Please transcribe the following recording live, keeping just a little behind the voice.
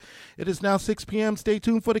It is now 6 p.m. Stay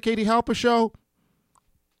tuned for the Katie Halper Show.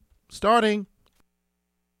 Starting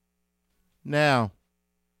now.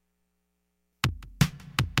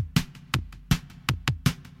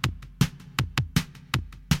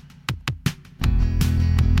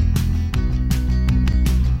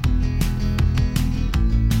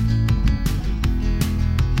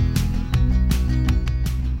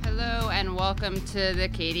 Welcome to the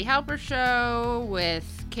Katie Halper Show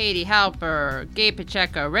with Katie Halper, Gabe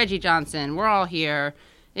Pacheco, Reggie Johnson. We're all here.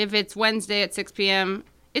 If it's Wednesday at 6 p.m.,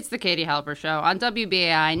 it's the Katie Halper Show on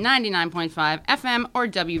WBAI 99.5 FM or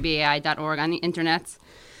WBAI.org on the internets.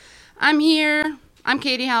 I'm here. I'm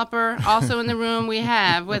Katie Halper. Also in the room we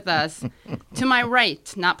have with us, to my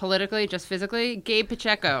right, not politically, just physically, Gabe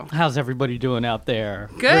Pacheco. How's everybody doing out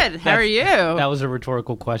there? Good. How are you? That was a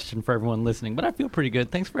rhetorical question for everyone listening, but I feel pretty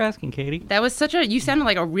good. Thanks for asking, Katie. That was you sounded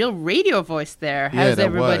like a real radio voice there. How's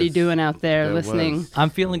everybody doing out there listening?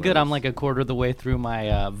 I'm feeling good. I'm like a quarter of the way through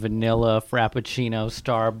my vanilla Frappuccino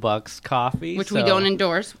Starbucks coffee. Which we don't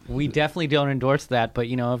endorse. We definitely don't endorse that, but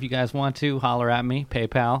if you guys want to, holler at me,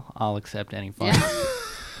 PayPal. I'll accept any funds. Yeah.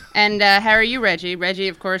 And how are you, Reggie? Reggie,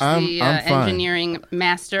 of course, I'm engineering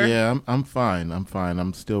master. Yeah, I'm fine.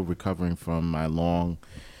 I'm still recovering from my long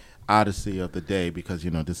odyssey of the day because,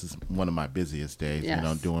 this is one of my busiest days,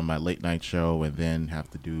 yes. Doing my late night show and then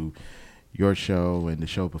have to do your show and the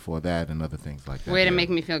show before that and other things like that. Way to make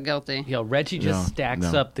me feel guilty. Yo, Reggie just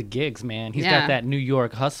stacks up the gigs, man. He's got that New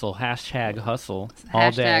York hustle, hashtag hustle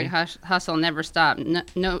all day. Hustle, never stop.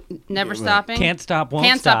 No, never stopping. Can't stop, won't stop.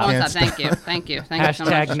 Can't stop, won't stop. Thank you. Thank you so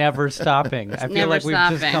much. Hashtag never stopping. I feel like we've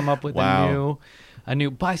just come up with a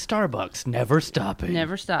new by Starbucks, never stopping.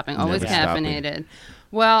 Never stopping, always caffeinated.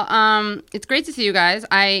 Well, it's great to see you guys.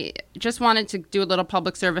 I just wanted to do a little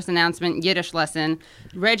public service announcement, Yiddish lesson.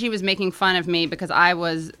 Reggie was making fun of me because I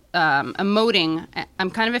was emoting.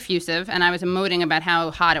 I'm kind of effusive, and I was emoting about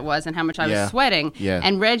how hot it was and how much I was sweating. Yeah.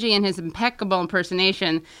 And Reggie, in his impeccable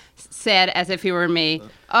impersonation, said, as if he were me,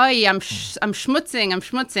 "Oy, I'm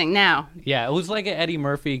schmutzing now." Yeah, it was like an Eddie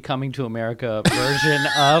Murphy Coming to America version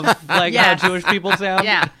of how Jewish people sound.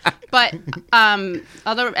 Yeah. But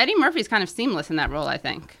although Eddie Murphy's kind of seamless in that role, I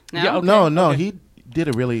think. No? Yeah, okay. He did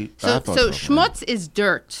a really... So schmutz is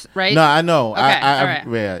dirt, right? No, I know. Okay, all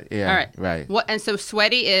right. Yeah, all right. Right. What? And so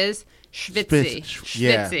sweaty is schwitzy.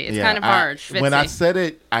 Yeah, it's kind of hard. Schwitzy. When I said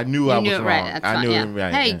it, I knew I was wrong. Right. I knew it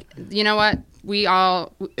right. Hey, you know what?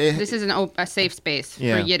 This is a safe space for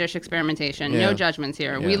Yiddish experimentation. No judgments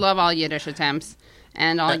here. We love all Yiddish attempts.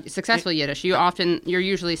 And all successful Yiddish. You're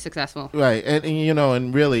usually successful. Right.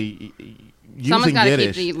 And really using someone's got to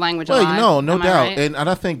Yiddish, keep the language alive. No doubt. Right? And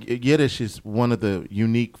I think Yiddish is one of the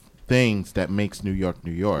unique things that makes New York,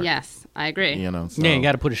 New York. Yes, I agree. So. Yeah, you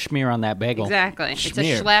got to put a schmear on that bagel. Exactly. Schmear. It's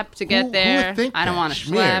a schlep to get there. Who would think I don't want to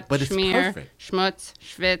schlep, but it's schmear, perfect. schmutz,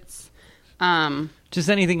 schwitz. Just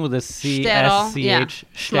anything with a C, shtetl, S-C-H,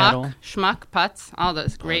 schmuck, putz, all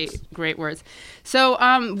those great words. So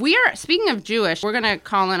speaking of Jewish, we're going to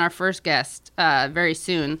call in our first guest very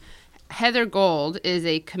soon. Heather Gold is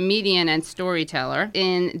a comedian and storyteller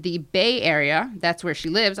in the Bay Area. That's where she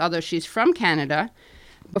lives, although she's from Canada.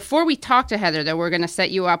 Before we talk to Heather, though, we're going to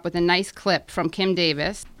set you up with a nice clip from Kim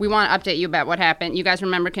Davis. We want to update you about what happened. You guys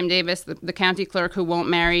remember Kim Davis, the county clerk who won't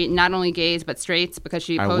marry not only gays but straights because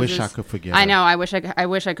she opposes. I wish I could forget her. I know. I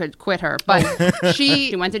wish I could quit her. But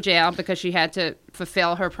she went to jail because she had to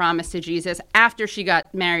fulfill her promise to Jesus after she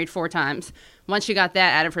got married 4 times. Once she got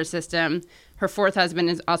that out of her system, her 4th husband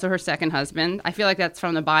is also her 2nd husband. I feel like that's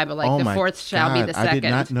from the Bible. Like the 4th shall be the 2nd. I did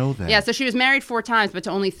not know that. Yeah, so she was married 4 times, but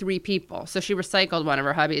to only 3 people. So she recycled one of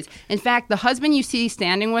her hubbies. In fact, the husband you see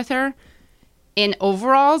standing with her in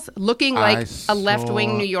overalls, looking like a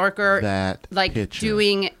left-wing New Yorker, like picture.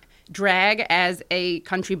 Doing drag as a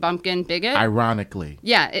country bumpkin bigot. Ironically.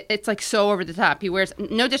 Yeah, it's like so over the top. He wears,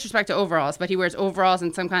 no disrespect to overalls, but he wears overalls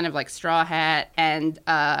and some kind of like straw hat and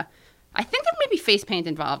I think there may be face paint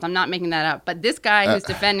involved. I'm not making that up. But this guy who's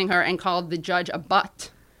defending her and called the judge a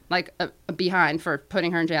butt, like a behind for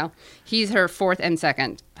putting her in jail, he's her 4th and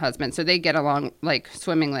 2nd husband. So they get along like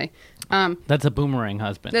swimmingly. That's a boomerang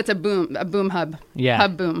husband. That's a boom hub. Yeah.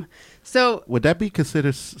 Hub boom. So would that be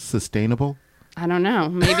considered sustainable? I don't know.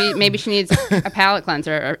 Maybe she needs a palate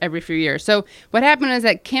cleanser every few years. So what happened is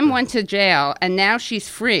that Kim went to jail and now she's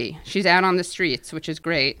free. She's out on the streets, which is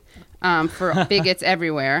great for bigots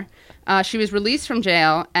everywhere. She was released from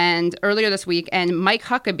jail and earlier this week, and Mike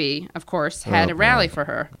Huckabee, of course, had a rally for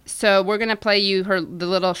her. So we're going to play you the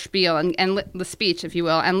little spiel and the speech, if you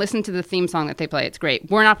will, and listen to the theme song that they play. It's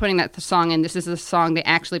great. We're not putting that song in. This is the song they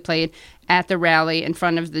actually played at the rally in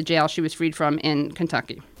front of the jail she was freed from in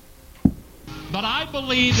Kentucky. But I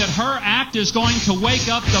believe that her act is going to wake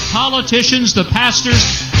up the politicians, the pastors,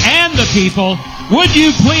 and the people. Would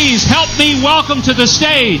you please help me welcome to the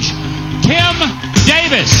stage Kim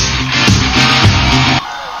Davis?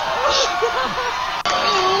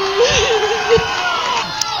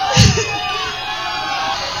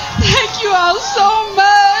 Thank you all so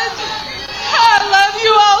much. I love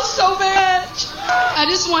you all so much. I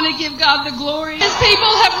just want to give God the glory. His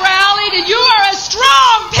people have rallied, and you are a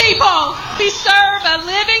strong people. We serve a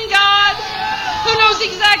living God who knows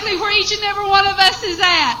exactly where each and every one of us is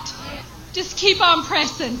at. Just keep on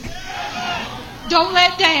pressing. Don't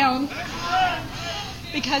let down,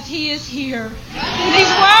 because He is here. And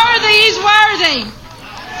He's worthy. He's worthy.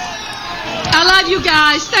 I love you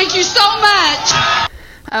guys. Thank you so much.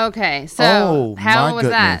 Okay, so how was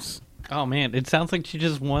that? Oh man, it sounds like she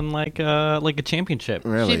just won like a championship.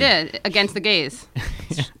 Really? She did, against the gays.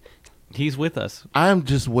 He's with us. I'm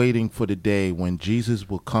just waiting for the day when Jesus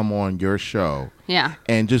will come on your show. Yeah.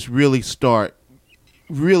 And just really start,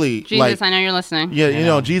 Jesus, like, I know you're listening. Yeah, you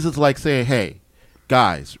know, Jesus like saying, "Hey,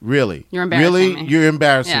 guys, really, you're embarrassing me. You're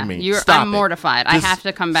embarrassing me. I'm mortified. I have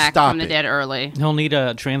to come back from the dead early." He'll need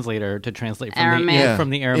a translator to translate from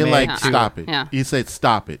the Aramaic. Like, stop it. Yeah. He said,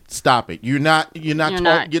 "Stop it. You're not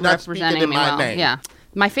speaking in my name." Yeah.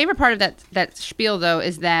 My favorite part of that spiel, though,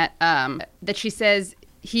 is that that she says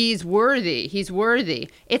he's worthy. He's worthy.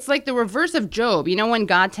 It's like the reverse of Job. You know when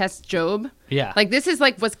God tests Job? Yeah. Like this is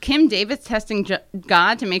like, was Kim Davis testing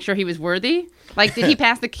God to make sure he was worthy? Like, did he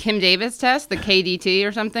pass the Kim Davis test, the KDT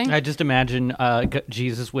or something? I just imagine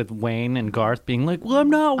Jesus with Wayne and Garth being like, "Well,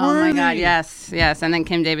 I'm not worthy." Oh my God, yes. And then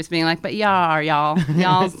Kim Davis being like, "But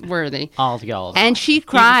y'all's worthy." All y'all. And she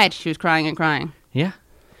cried. She was crying and crying. Yeah.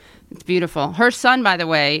 It's beautiful. Her son, by the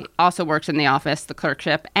way, also works in the office, the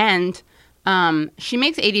clerkship, and she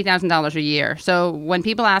makes $80,000 a year. So when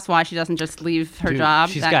people ask why she doesn't just leave her job,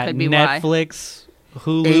 that could be Netflix, why.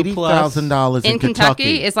 Hulu Plus. $80,000 in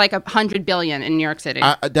Kentucky is like $100 billion in New York City.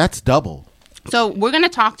 That's double. So we're going to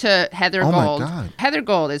talk to Heather Gold. My God. Heather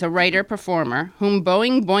Gold is a writer-performer whom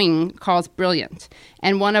Boing Boing calls brilliant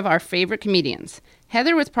and one of our favorite comedians.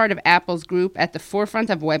 Heather was part of Apple's group at the forefront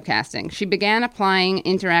of webcasting. She began applying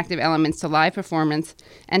interactive elements to live performance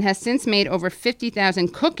and has since made over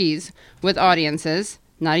 50,000 cookies with audiences,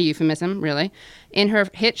 not a euphemism, really, in her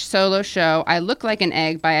hit solo show, I Look Like an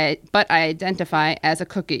Egg, but I Identify as a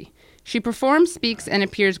Cookie. She performs, speaks, and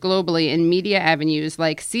appears globally in media avenues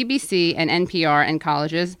like CBC and NPR and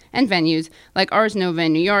colleges and venues like Ars Nova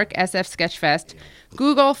in New York, SF Sketchfest,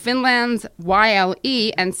 Google, Finland's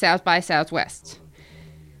YLE, and South by Southwest.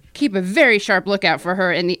 Keep a very sharp lookout for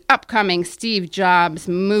her in the upcoming Steve Jobs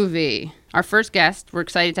movie. Our first guest, we're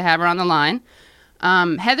excited to have her on the line.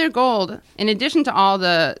 Heather Gold, in addition to all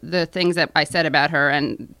the things that I said about her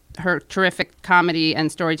and her terrific comedy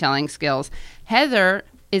and storytelling skills, Heather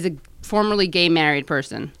is a formerly gay married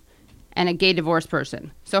person and a gay divorced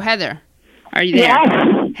person. So Heather, are you there?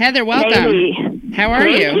 Yes. Heather, welcome. Katie. How are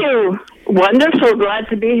you? Thank you. Wonderful. Glad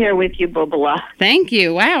to be here with you, Bubala. Thank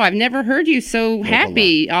you. Wow, I've never heard you so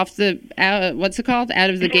happy off the, what's it called? Out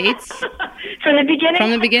of the gates? From the beginning?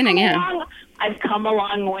 From the beginning, yeah. I've come a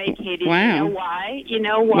long way, Katie. Wow. You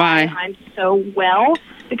know why? I'm so well?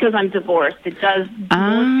 Because I'm divorced. It does more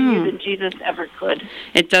for you than Jesus ever could.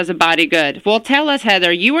 It does a body good. Well, tell us,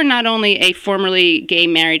 Heather, you are not only a formerly gay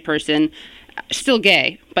married person, still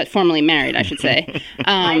gay, but formerly married, I should say.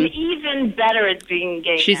 I'm even better at being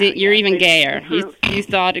gay. You're even gayer. You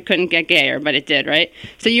thought it couldn't get gayer, but it did, right?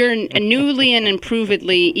 So you're a newly and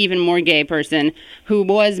improvedly even more gay person who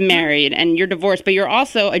was married, and you're divorced, but you're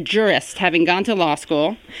also a jurist, having gone to law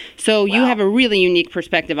school. So you have a really unique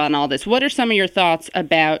perspective on all this. What are some of your thoughts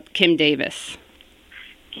about Kim Davis?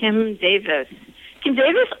 Kim Davis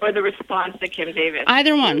or the response to Kim Davis?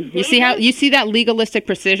 Either one. You see that legalistic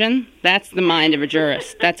precision? That's the mind of a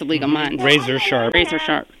jurist. That's a legal mind. Razor sharp. Razor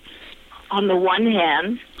sharp. On the one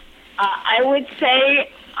hand, I would say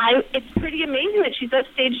it's pretty amazing that she's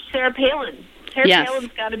upstaged Sarah Palin. Sarah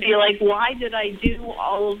Palin's got to be like, why did I do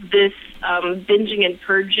all of this binging and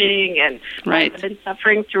purging and I've been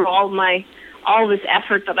suffering through all this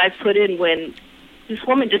effort that I put in when this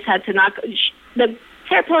woman just had to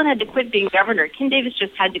Sarah Palin had to quit being governor. Kim Davis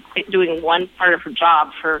just had to quit doing one part of her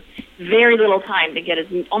job for very little time to get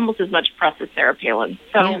almost as much press as Sarah Palin.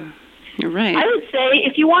 So you're right. I would say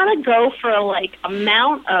if you want to go for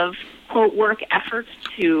amount of quote work efforts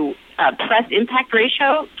to press impact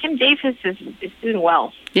ratio, Kim Davis is doing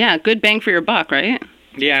well. Yeah, good bang for your buck, right?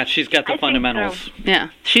 Yeah, she's got the fundamentals. So. Yeah,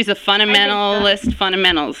 she's a fundamentalist.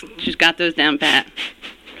 Fundamentals. She's got those down pat.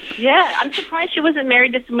 Yeah, I'm surprised she wasn't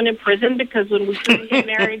married to someone in prison, because when we couldn't get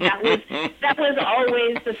married, that was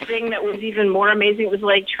always the thing that was even more amazing. It was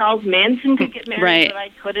like Charles Manson could get married, but I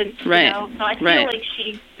couldn't. Right. You know? So I feel like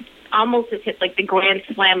she almost has hit like the grand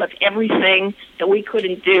slam of everything that we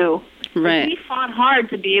couldn't do. Right. We fought hard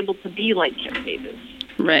to be able to be like Kim Davis.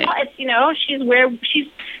 Right. But, you know, she's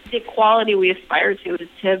the equality we aspire to is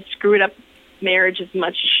to have screwed up marriage as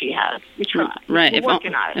much as she has. We try. Right. We're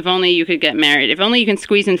working on it. If only you could get married. If only you can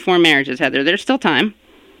squeeze in 4 marriages, Heather. There's still time.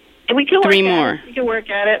 And we can 3 more. We can work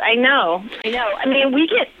at it. I know. I mean, we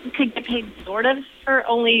get paid sort of for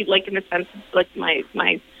only, like, in the sense of, like, my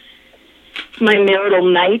marital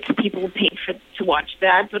night. People paid to watch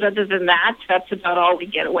that. But other than that, that's about all we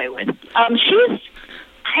get away with. I don't know.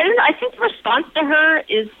 I think the response to her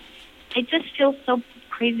is, it just feels so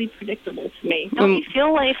crazy predictable to me. Don't you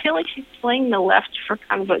feel like? I feel like she's playing the left for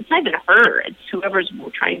kind of it's not even her. It's whoever's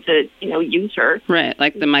trying to use her. Right,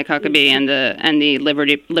 like the Mike Huckabee and the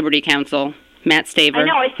Liberty Council, Matt Staver,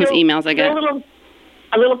 whose emails I get.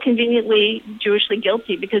 A little conveniently Jewishly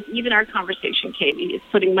guilty, because even our conversation, Katie, is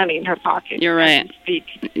putting money in her pocket. You're right.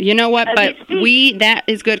 You know what? But that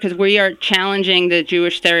is good, because we are challenging the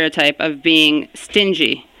Jewish stereotype of being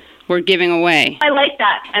stingy. We're giving away. I like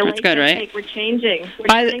that. That's good, right? We're changing. We're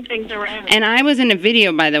turning things around. And I was in a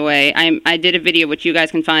video, by the way. I did a video which you guys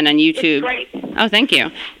can find on YouTube. It's great. Oh, thank you.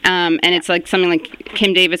 And it's like something like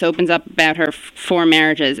Kim Davis opens up about her 4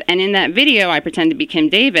 marriages. And in that video, I pretend to be Kim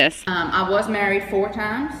Davis. I was married 4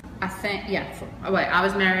 times. I think, I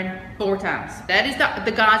was married 4 times. That is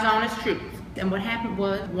the God's honest truth. And what happened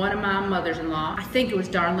was, one of my mothers-in-law, I think it was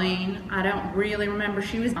Darlene, I don't really remember,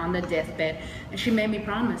 she was on the deathbed, and she made me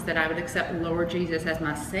promise that I would accept Lord Jesus as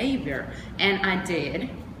my Savior, and I did,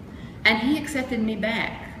 and He accepted me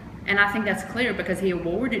back. And I think that's clear, because He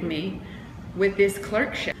awarded me with this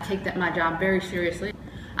clerkship. I take my job very seriously.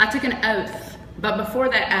 I took an oath, but before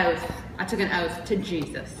that oath, I took an oath to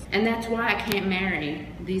Jesus. And that's why I can't marry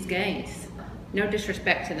these gays. No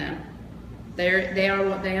disrespect to them. They are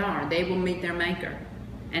what they are. They will meet their maker,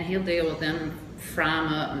 and He'll deal with them, fry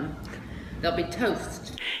them up, and they'll be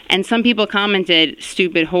toast. And some people commented,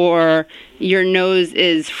 "Stupid whore, your nose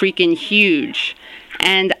is freaking huge."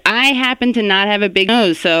 And I happen to not have a big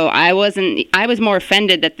nose, so I was more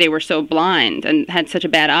offended that they were so blind and had such a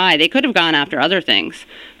bad eye. They could have gone after other things,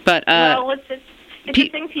 but it's the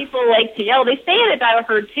thing people like to yell. They say it about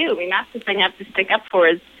her too. I mean, that's the thing I have to stick up for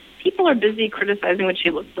is. People are busy criticizing what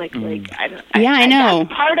she looks like. I know.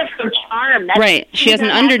 That's part of her charm. Right. She has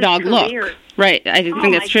an underdog look. Right. I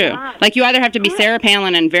think that's true. God. Like, you either have to be Sarah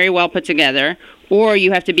Palin and very well put together, or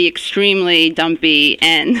you have to be extremely dumpy.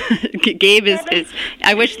 And Gabe is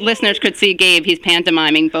I wish listeners could see Gabe. He's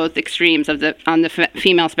pantomiming both extremes on the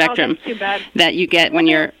female spectrum that you get when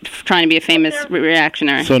you're trying to be a famous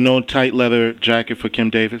reactionary. So no tight leather jacket for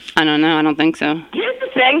Kim Davis? I don't know. I don't think so. Here's the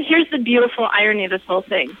thing. Here's the beautiful irony of this whole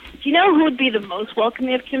thing. Do you know who would be the most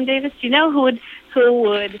welcoming of Kim Davis? Do you know who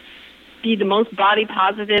would be the most body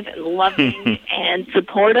positive and loving and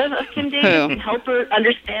supportive of Kim Davis and help her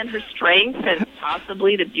understand her strengths and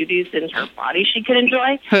possibly the beauties in her body she could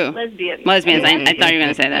enjoy? Who? Lesbians. Lesbians. I thought you were going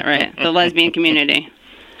to say that, right? The lesbian community.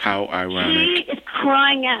 How ironic. She is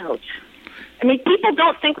crying out. I mean, people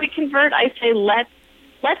don't think we convert. I say let's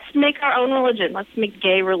make our own religion. Let's make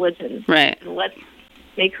gay religion. Right. Let's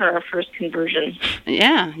make her our first conversion.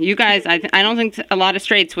 Yeah, you guys, I don't think a lot of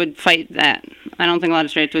straights would fight that. I don't think a lot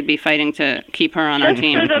of straights would be fighting to keep her on our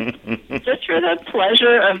team. Just for the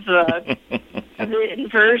pleasure of the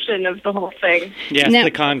inversion of the whole thing. Yes,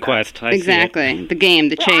 the conquest. I exactly. See it. The game,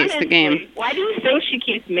 the chase, honestly, the game. Why do you think she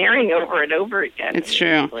keeps marrying over and over again? It's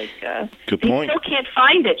true. Good point. We still can't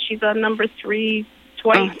find it. She's on number 3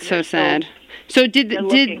 twice. Oh, it's so sad. So did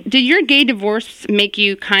your gay divorce make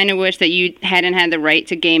you kind of wish that you hadn't had the right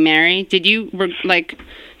to gay marry? Did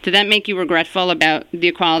that make you regretful about the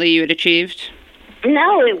equality you had achieved?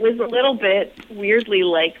 No, it was a little bit weirdly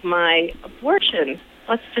like my abortion.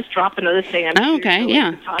 Let's just drop another thing I'm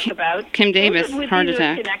talk about. Kim Davis, heart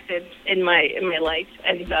attack. Connected in my life,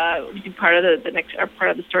 and be part of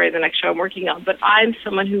the story of the next show I'm working on. But I'm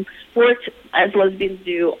someone who worked, as lesbians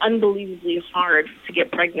do, unbelievably hard to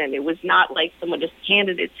get pregnant. It was not like someone just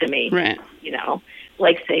handed it to me. Right. You know,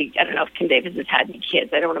 like say, I don't know if Kim Davis has had any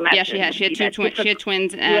kids. I don't imagine. Yeah, she had. She had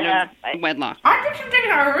twins out of wedlock. I did some things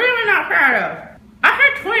I'm really not proud of. I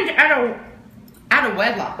had twins out of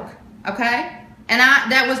wedlock. Okay. And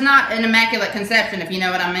that was not an immaculate conception, if you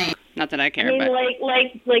know what I mean. Not that I care. I mean, but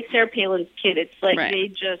like Sarah Palin's kid. It's like right. they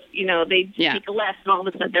just, they take a less, and all of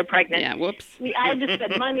a sudden they're pregnant. Yeah, whoops. I had to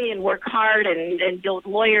spend money and work hard and deal with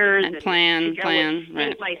lawyers and plan.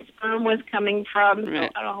 Where my sperm was coming from, and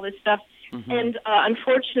all this stuff. Mm-hmm. And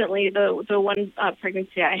unfortunately, the one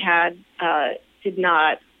pregnancy I had did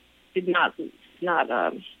not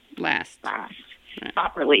last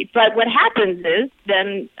properly. But what happens is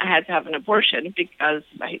then I had to have an abortion because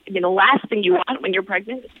the last thing you want when you're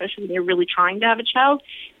pregnant, especially when you're really trying to have a child,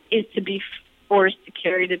 is to be forced to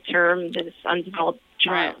carry to term this undeveloped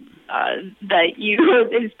child that you,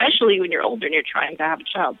 especially when you're older and you're trying to have a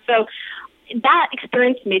child. So that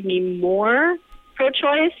experience made me more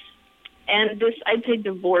pro-choice, and this, I'd say,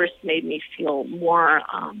 divorce made me feel more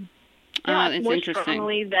more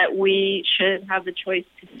strongly that we should have the choice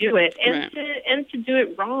to do it and to do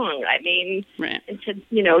it wrong. I mean, and to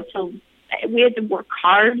we had to work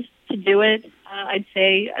hard to do it. I'd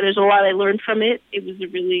say there's a lot I learned from it. It was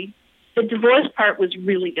the divorce part was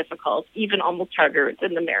really difficult, even almost harder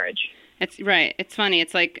than the marriage. It's right. It's funny.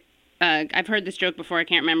 It's like I've heard this joke before. I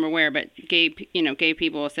can't remember where, but gay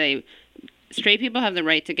people will say straight people have the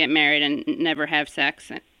right to get married and never have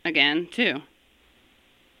sex again too.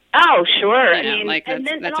 Oh, sure. I mean, like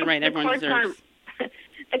that's a right everyone deserves.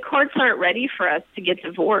 The courts aren't ready for us to get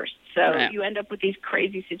divorced, so you end up with these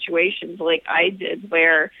crazy situations like I did,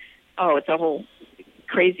 where it's a whole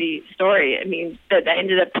crazy story. I mean, that I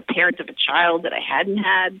ended up the parent of a child that I hadn't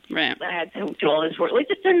had. Right. I had to do all this work. Like,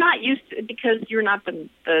 just they're not used to it because you're not you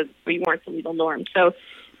weren't the legal norm. So.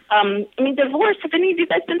 I mean, divorce. Have any of you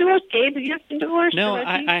guys been divorced? Gabe, have you guys been divorced? No,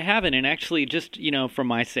 I haven't. And actually, just for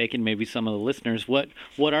my sake and maybe some of the listeners, what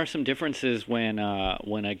are some differences when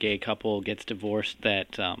a gay couple gets divorced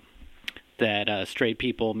that straight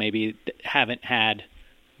people maybe haven't had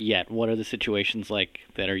yet? What are the situations like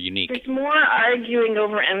that are unique? There's more arguing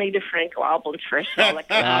over Emily DeFranco albums, first of all.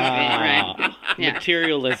 Right.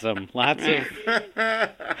 Materialism. Lots of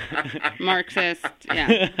Marxist.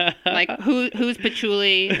 Yeah. Like whose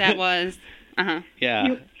patchouli that was. Uh-huh.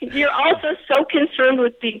 Yeah. You're also so concerned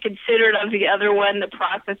with being considerate of the other one, the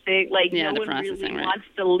processing. Like, no one really wants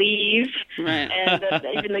to leave. Right. And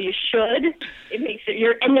even though you should, it makes it.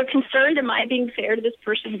 You're concerned. Am I being fair to this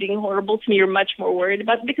person being horrible to me? You're much more worried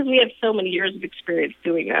about it because we have so many years of experience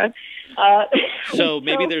doing that. So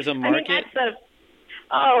maybe there's a market.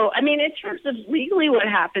 In terms of legally what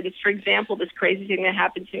happens, for example, this crazy thing that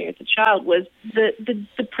happened to me as a child was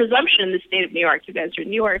the presumption in the state of New York. You guys are in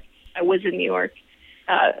New York. I was in New York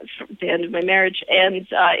at the end of my marriage, and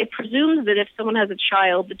it presumes that if someone has a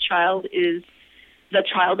child, the child is the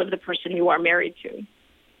child of the person you are married to.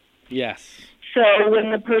 Yes. So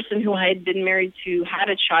when the person who I had been married to had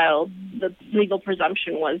a child, the legal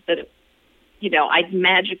presumption was that, I'd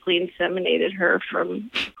magically inseminated her from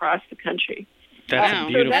across the country. That's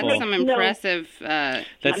beautiful. So that's some impressive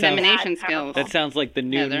insemination skills. That sounds like the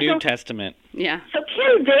New Testament. Yeah. So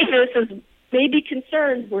Kim Davis is maybe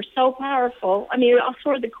concerned we're so powerful. I mean,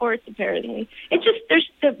 also the courts apparently. It's just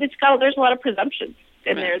there's a lot of presumptions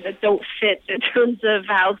in there that don't fit in terms of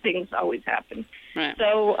how things always happen. Right.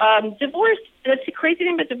 So divorce. That's the crazy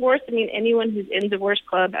thing about divorce. I mean, anyone who's in Divorce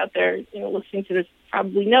Club out there, listening to this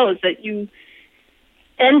probably knows that you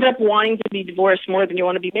end up wanting to be divorced more than you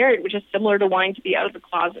want to be married, which is similar to wanting to be out of the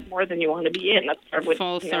closet more than you want to be in. That's part of what,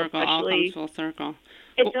 full circle. All comes full circle.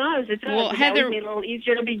 It does. Well, Heather, made it a little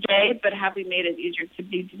easier to be gay, but have we made it easier to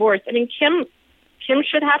be divorced? I mean, Kim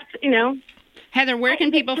should have to, Heather, where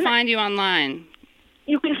can people find you online?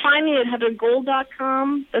 You can find me at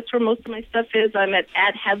heathergold.com. That's where most of my stuff is. I'm at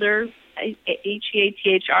Heather,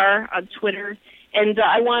 Heathr, on Twitter. And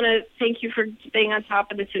I want to thank you for staying on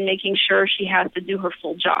top of this and making sure she has to do her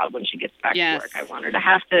full job when she gets back to work. I want her to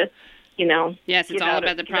have to, Yes, it's all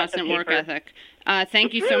about the Protestant work ethic.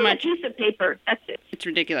 Thank you so much. A piece of paper. That's it. It's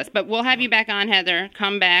ridiculous. But we'll have you back on, Heather.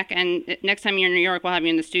 Come back, and next time you're in New York, we'll have you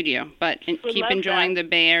in the studio. But keep enjoying the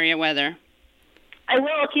Bay Area weather. I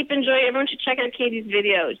will. Keep enjoying. Everyone should check out Katie's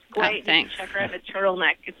videos. Great. Thanks. Check her out at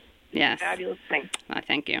Turtleneck. It's a fabulous thing.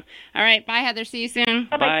 Thank you. All right. Bye, Heather. See you soon.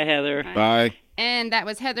 Bye-bye. Bye, Heather. Bye. And that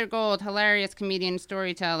was Heather Gold, hilarious comedian,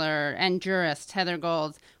 storyteller, and jurist, Heather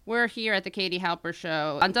Gold. We're here at the Katie Halper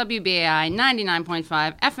Show on WBAI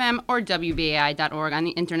 99.5 FM or WBAI.org on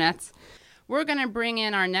the internets. We're going to bring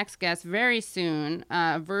in our next guest very soon,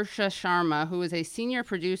 Versha Sharma, who is a senior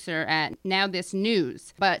producer at Now This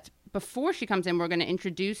News. But before she comes in, we're going to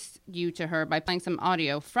introduce you to her by playing some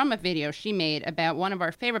audio from a video she made about one of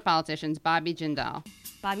our favorite politicians, Bobby Jindal.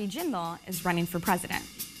 Bobby Jindal is running for president.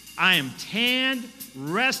 I am tanned,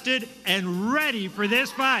 rested, and ready for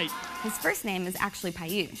this fight. His first name is actually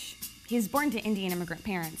Payush. He was born to Indian immigrant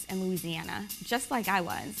parents in Louisiana, just like I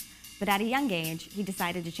was, but at a young age, he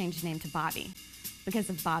decided to change his name to Bobby, because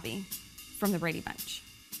of Bobby from the Brady Bunch.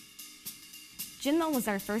 Jindal was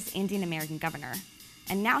our first Indian American governor,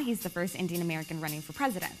 and now he's the first Indian American running for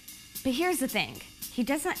president. But here's the thing, he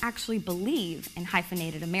doesn't actually believe in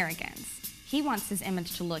hyphenated Americans. He wants his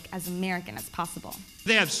image to look as American as possible.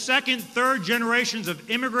 They have second, third generations of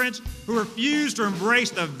immigrants who refuse to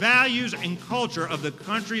embrace the values and culture of the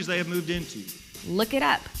countries they have moved into. Look it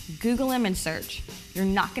up. Google image search. You're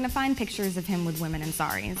not going to find pictures of him with women in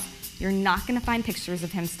saris. You're not going to find pictures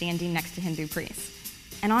of him standing next to Hindu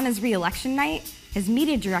priests. And on his re-election night, his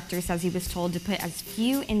media director says he was told to put as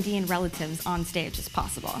few Indian relatives on stage as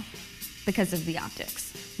possible because of the optics.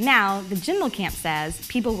 Now, the Jindal camp says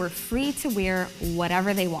people were free to wear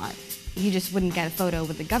whatever they want. You just wouldn't get a photo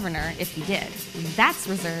with the governor if you did. That's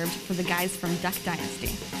reserved for the guys from Duck Dynasty.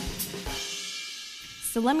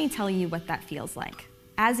 So let me tell you what that feels like.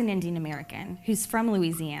 As an Indian American who's from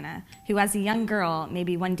Louisiana, who as a young girl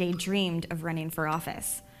maybe one day dreamed of running for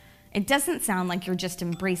office, it doesn't sound like you're just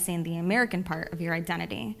embracing the American part of your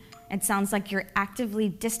identity. It sounds like you're actively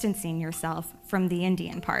distancing yourself from the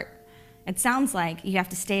Indian part. It sounds like you have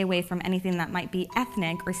to stay away from anything that might be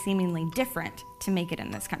ethnic or seemingly different to make it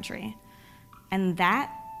in this country. And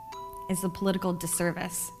that is a political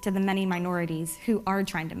disservice to the many minorities who are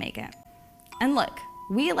trying to make it. And look,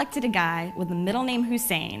 we elected a guy with the middle name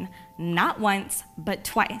Hussein, not once, but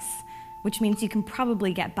twice, which means you can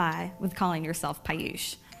probably get by with calling yourself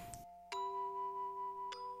Payush.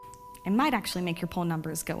 It might actually make your poll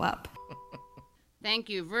numbers go up. Thank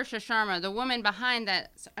you. Versha Sharma, the woman behind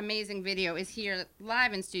that amazing video, is here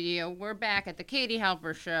live in studio. We're back at the Katie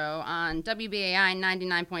Halper Show on WBAI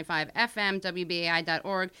 99.5 FM,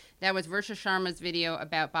 WBAI.org. That was Versha Sharma's video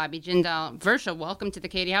about Bobby Jindal. Versha, welcome to the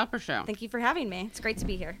Katie Halper Show. Thank you for having me. It's great to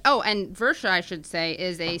be here. Oh, and Versha, I should say,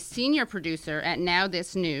 is a senior producer at Now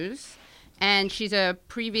This News. And she's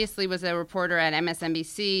previously was a reporter at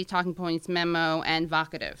MSNBC, Talking Points Memo, and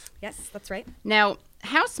Vocative. Yes, that's right. Now,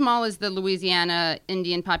 how small is the Louisiana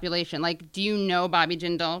Indian population? Like, do you know Bobby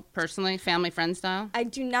Jindal personally, family, friend style? I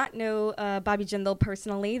do not know Bobby Jindal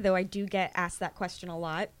personally, though I do get asked that question a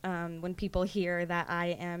lot. When people hear that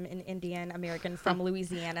I am an Indian American from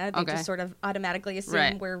Louisiana, they just sort of automatically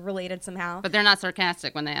assume we're related somehow. But they're not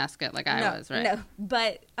sarcastic when they ask it like I was, right? No,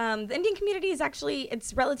 but the Indian community is actually,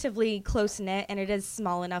 it's relatively close-knit, and it is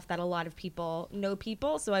small enough that a lot of people know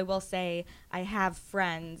people. So I will say I have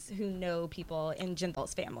friends who know people in Jindal's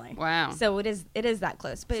family. Wow. So it is that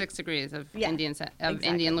close. But 6 degrees of exactly.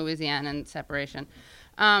 Indian Louisiana and separation.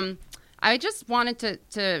 I just wanted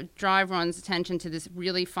to draw everyone's attention to this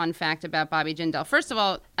really fun fact about Bobby Jindal. First of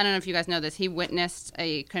all, I don't know if you guys know this. He witnessed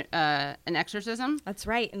an exorcism. That's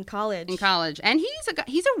right, in college. And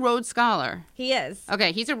he's a Rhodes Scholar. He is.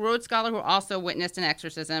 Okay, he's a Rhodes Scholar who also witnessed an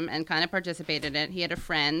exorcism and kind of participated in it. He had a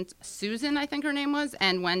friend, Susan, I think her name was,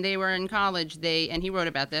 and when they were in college, and he wrote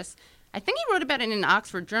about this. I think he wrote about it in an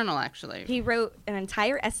Oxford journal, actually. He wrote an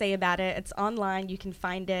entire essay about it. It's online. You can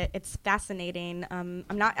find it. It's fascinating. I'm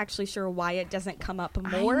not actually sure why it doesn't come up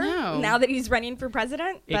more now that he's running for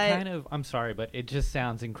president. I'm sorry, but it just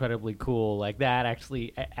sounds incredibly cool. Like, that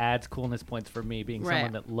actually adds coolness points for me, being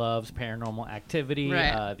someone that loves paranormal activity,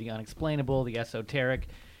 the unexplainable, the esoteric.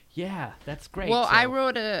 Yeah, that's great. Well, I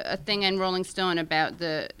wrote a thing in Rolling Stone about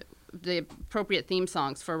the appropriate theme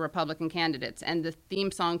songs for Republican candidates, and the theme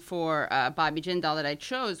song for Bobby Jindal that I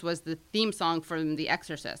chose was the theme song from The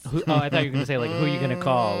Exorcist. I thought you were going to say, like, who are you going to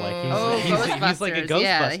call? Like, he's like a Ghostbuster.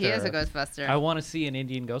 Yeah, he is a Ghostbuster. I want to see an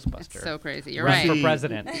Indian Ghostbuster. It's so crazy. You're Run right. for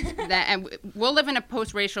president. And we'll live in a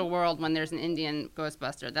post-racial world when there's an Indian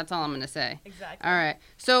Ghostbuster. That's all I'm going to say. Exactly. All right.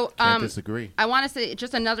 So can't disagree. I want to say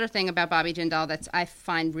just another thing about Bobby Jindal that I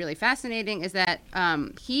find really fascinating is that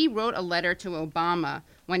he wrote a letter to Obama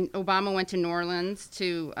when Obama went to New Orleans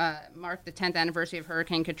to mark the 10th anniversary of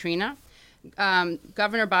Hurricane Katrina.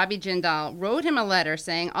 Governor Bobby Jindal wrote him a letter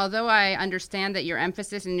saying, although I understand that your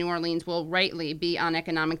emphasis in New Orleans will rightly be on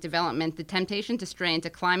economic development, the temptation to stray into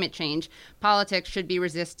climate change politics should be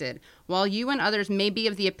resisted. While you and others may be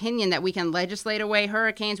of the opinion that we can legislate away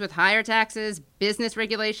hurricanes with higher taxes, business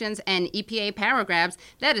regulations, and EPA power grabs,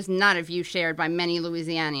 that is not a view shared by many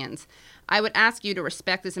Louisianians. I would ask you to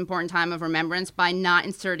respect this important time of remembrance by not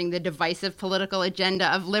inserting the divisive political agenda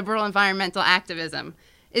of liberal environmental activism.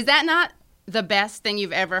 Is that not the best thing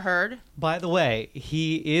you've ever heard? By the way,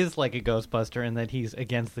 he is like a Ghostbuster in that he's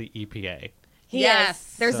against the EPA.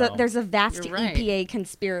 Yes. There's a vast EPA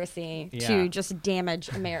conspiracy to just damage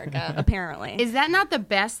America, apparently. Is that not the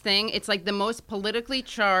best thing? It's like the most politically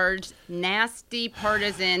charged, nasty,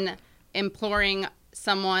 partisan, imploring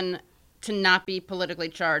someone to not be politically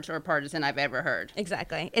charged or partisan I've ever heard.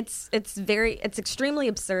 Exactly. It's extremely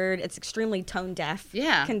absurd. It's extremely tone deaf.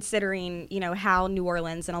 Yeah. Considering, how New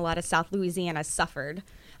Orleans and a lot of South Louisiana suffered.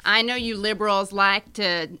 I know you liberals like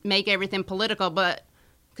to make everything political, but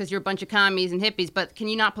because you're a bunch of commies and hippies, but can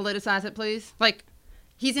you not politicize it, please? Like,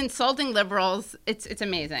 he's insulting liberals. It's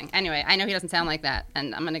amazing. Anyway, I know he doesn't sound like that,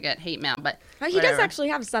 and I'm going to get hate mail, but he does actually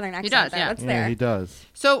have a Southern accent. He does, yeah. That's there. He does.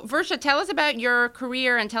 So, Versha, tell us about your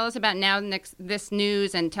career and tell us about This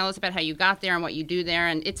News and tell us about how you got there and what you do there.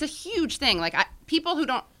 And it's a huge thing. Like, people who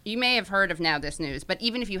don't, you may have heard of Now This News, but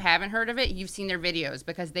even if you haven't heard of it, you've seen their videos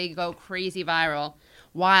because they go crazy viral,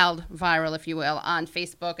 wild viral, if you will, on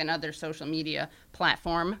Facebook and other social media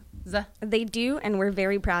platforms. They do, and we're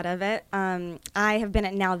very proud of it. I have been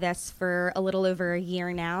at Now This for a little over a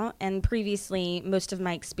year now, and previously most of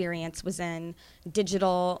my experience was in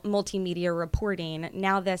digital multimedia reporting.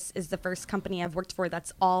 Now This is the first company I've worked for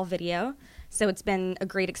that's all video, so it's been a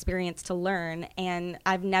great experience to learn, and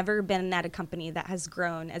I've never been at a company that has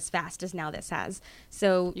grown as fast as Now This has.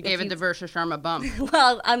 So you gave it the Versha Sharma bump.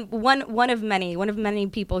 Well, I'm one of many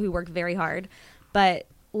people who work very hard, but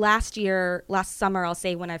last summer, I'll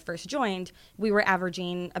say, when I first joined, we were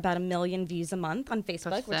averaging about 1 million views a month on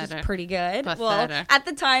Facebook, which is pretty good. Well, at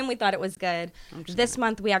the time, we thought it was good. This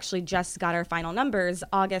month, we actually just got our final numbers,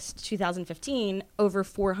 August 2015, over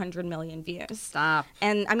 400 million views. Stop.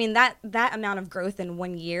 And, I mean, that amount of growth in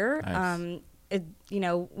 1 year, nice.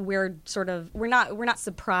 we're not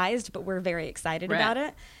surprised, but we're very excited about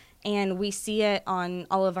it. And we see it on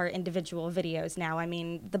all of our individual videos now. I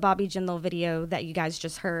mean, the Bobby Jindal video that you guys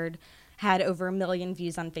just heard had over 1 million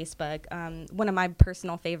views on Facebook. One of my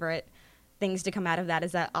personal favorite things to come out of that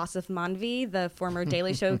is that Asif Manvi, the former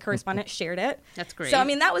Daily Show correspondent, shared it. That's great. So, I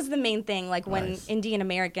mean, that was the main thing. Like, when Nice. Indian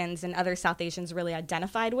Americans and other South Asians really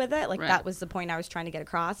identified with it, that was the point I was trying to get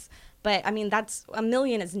across. But, I mean, 1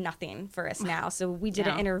 million is nothing for us now. So we did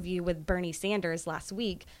an interview with Bernie Sanders last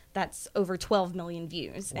week. That's over 12 million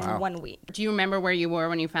views in 1 week. Do you remember where you were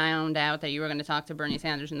when you found out that you were going to talk to Bernie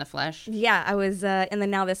Sanders in the flesh? Yeah, I was in the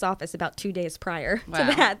Now This office about 2 days prior to Wow.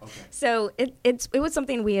 that. Okay. So it was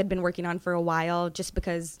something we had been working on for a while, just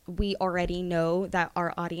because we already know that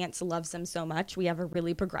our audience loves him so much. We have a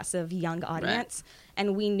really progressive young audience. Right.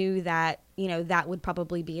 And we knew that, that would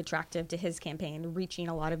probably be attractive to his campaign, reaching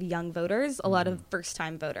a lot of young voters, a lot of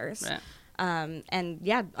first-time voters. Right. And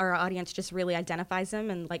yeah, our audience just really identifies him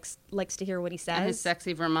and likes to hear what he says. And his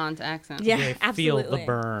sexy Vermont accent. Yeah, they absolutely. feel the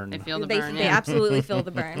burn. They feel the burn. They absolutely feel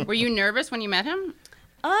the burn. Were you nervous when you met him?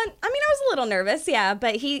 I mean, I was a little nervous, yeah,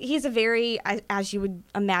 but he's a very, as you would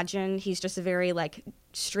imagine, he's just a very,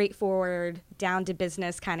 straightforward,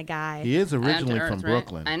 down-to-business kind of guy. He is originally from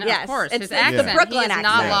Brooklyn. I know, yes, of course. It's his accent, the Brooklyn he has accent.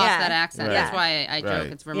 not lost Yeah. that accent. Right. That's why I joke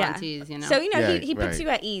Right. it's Vermontese, So, Yeah, he puts right. you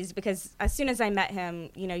at ease, because as soon as I met him,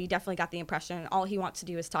 you definitely got the impression all he wants to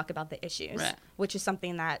do is talk about the issues, which is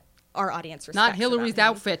something that our audience respects. Not Hillary's about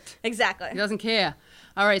him. outfit. Exactly. He doesn't care.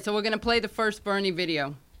 All right, so we're going to play the first Bernie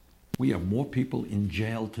video. We have more people in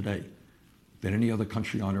jail today than any other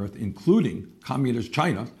country on earth, including communist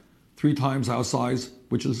China, 3 times our size,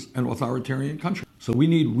 which is an authoritarian country. So we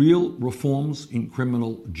need real reforms in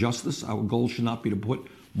criminal justice. Our goal should not be to put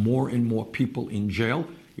more and more people in jail.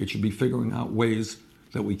 It should be figuring out ways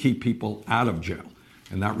that we keep people out of jail.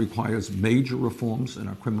 And that requires major reforms in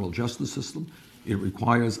our criminal justice system. It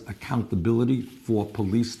requires accountability for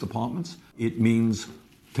police departments. It means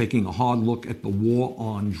taking a hard look at the war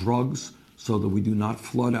on drugs so that we do not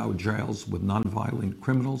flood our jails with nonviolent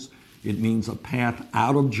criminals. It means a path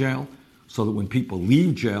out of jail so that when people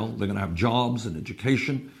leave jail, they're going to have jobs and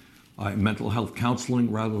education, mental health counseling,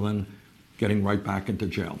 rather than getting right back into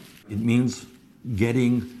jail. It means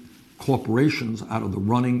getting corporations out of the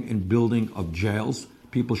running and building of jails.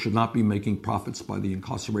 People should not be making profits by the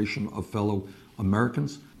incarceration of fellow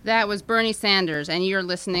Americans. That was Bernie Sanders, and you're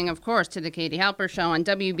listening, of course, to the Katie Halper Show on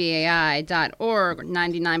WBAI.org,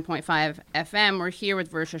 99.5 FM. We're here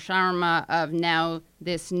with Versha Sharma of Now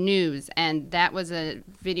This News, and that was a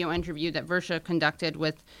video interview that Versha conducted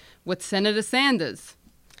with Senator Sanders.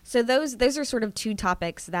 So those are sort of 2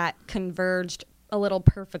 topics that converged a little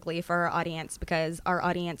perfectly for our audience, because our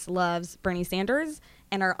audience loves Bernie Sanders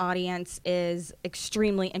and our audience is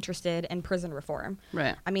extremely interested in prison reform.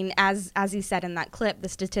 Right. I mean, as he said in that clip, the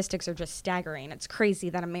statistics are just staggering. It's crazy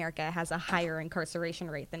that America has a higher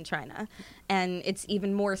incarceration rate than China. And it's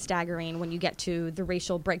even more staggering when you get to the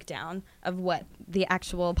racial breakdown of what the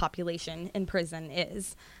actual population in prison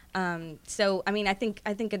is. So, I mean, I think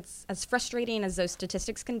it's as frustrating as those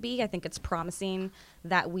statistics can be. I think it's promising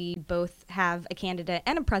that we both have a candidate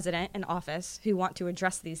and a president in office who want to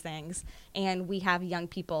address these things, and we have young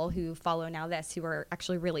people who follow Now This who are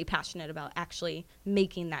actually really passionate about actually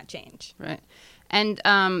making that change. Right. And,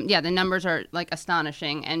 the numbers are, like,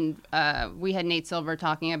 astonishing. And we had Nate Silver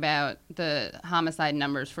talking about the homicide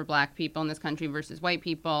numbers for black people in this country versus white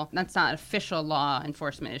people. That's not an official law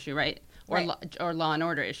enforcement issue, right? Or law and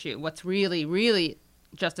order issue. What's really, really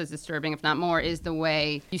just as disturbing, if not more, is the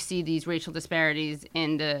way you see these racial disparities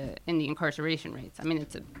in the incarceration rates. I mean,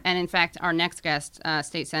 and in fact, our next guest,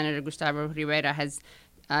 State Senator Gustavo Rivera, has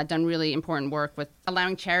done really important work with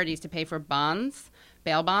allowing charities to pay for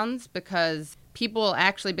bail bonds, because people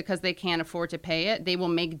actually, because they can't afford to pay it, they will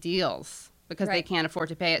make deals because they can't afford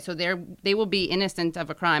to pay it. So they will be innocent of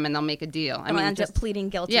a crime and they'll make a deal. They'll end up pleading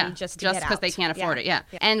guilty just to get out. Just because they can't afford it,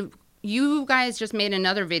 And you guys just made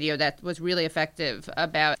another video that was really effective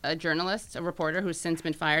about a journalist, a reporter who's since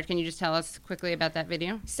been fired. Can you just tell us quickly about that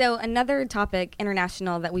video? So another topic,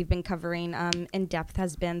 international, that we've been covering in depth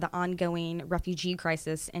has been the ongoing refugee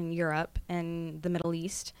crisis in Europe and the Middle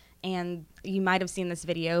East. And you might have seen this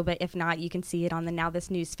video, but if not, you can see it on the Now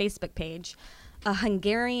This News Facebook page. A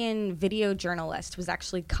Hungarian video journalist was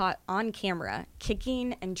actually caught on camera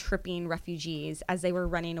kicking and tripping refugees as they were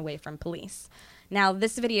running away from police. Now,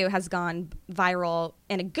 this video has gone viral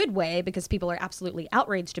in a good way because people are absolutely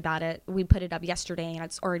outraged about it. We put it up yesterday, and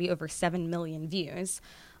it's already over 7 million views.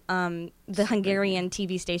 The Hungarian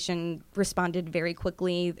TV station responded very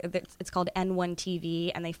quickly. It's called N1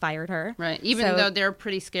 TV, and they fired her. Right, even though they're a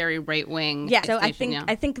pretty scary right-wing station.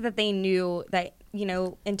 I think that they knew that,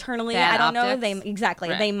 internally, bad I don't optics.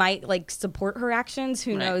 know, they might support her actions.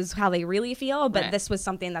 Who knows how they really feel? But this was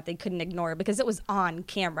something that they couldn't ignore because it was on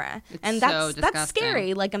camera, and that's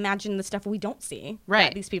scary. Like, imagine the stuff we don't see.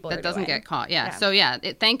 That these people that doesn't get caught. So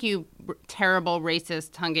thank you, terrible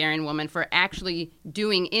racist Hungarian woman, for actually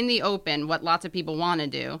doing in the open what lots of people want to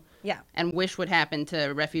do. And wish would happen to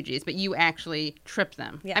refugees, but you actually tripped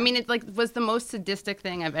them. I mean, it was the most sadistic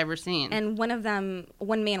thing I've ever seen. And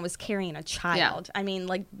one man was carrying a child. I mean,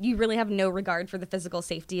 you really have no regard for the physical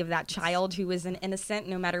safety of that child who is an innocent,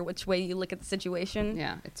 no matter which way you look at the situation.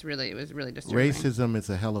 Yeah, it was really disturbing. Racism is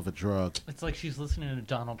a hell of a drug. It's like she's listening to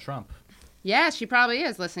Donald Trump. Yeah, she probably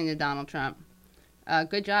is listening to Donald Trump.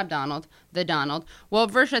 Good job, Donald. Well,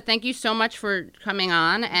 Versha, thank you so much for coming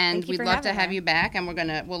on, and we'd love to have you back. And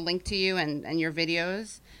we'll link to you and your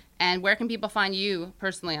videos. And where can people find you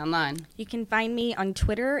personally online? You can find me on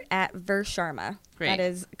Twitter at Versha Sharma. Great. That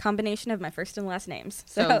is a combination of my first and last names.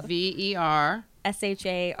 So VER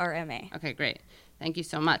SHARMA. Okay, great. Thank you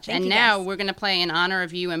so much. And now we're going to play in honor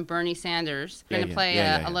of you and Bernie Sanders. We're going to play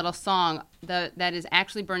a little song that is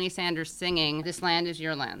actually Bernie Sanders singing, "This Land Is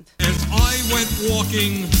Your Land." As I went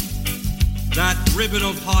walking that ribbon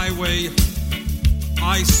of highway,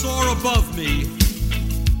 I saw above me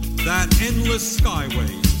that endless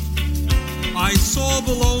skyway. I saw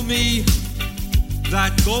below me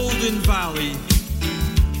that golden valley.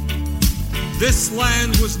 This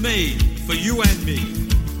land was made for you and me.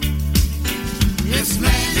 This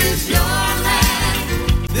land is your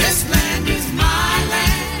land. This land is my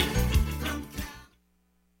land.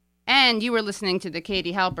 And you were listening to the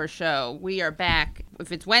Katie Halper Show. We are back.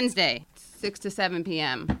 If it's Wednesday, 6 to 7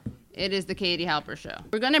 p.m., it is the Katie Halper Show.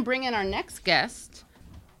 We're going to bring in our next guest,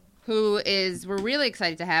 we're really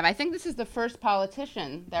excited to have. I think this is the first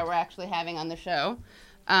politician that we're actually having on the show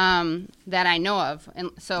that I know of.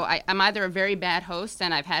 And so I'm either a very bad host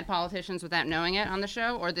and I've had politicians without knowing it on the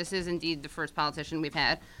show, or this is indeed the first politician we've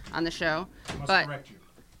had on the show. I must correct you.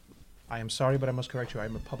 I am sorry, but I must correct you. I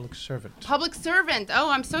am a public servant. Public servant. Oh,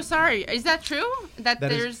 I'm so sorry. Is that true?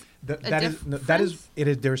 There is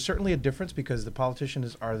certainly a difference, because the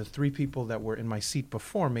politicians are the three people that were in my seat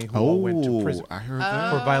before me who all went to prison. I heard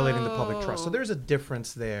that. For violating the public trust. So there's a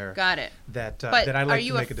difference there. Got it. That I like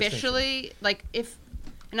to make a distinction. But are you officially,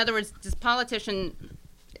 in other words,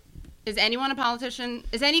 is anyone a politician?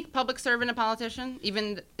 Is any public servant a politician?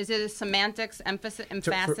 Is it a semantics emphasis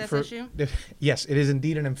issue? Yes, it is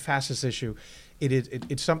indeed an emphasis issue.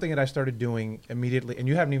 It's something that I started doing immediately, and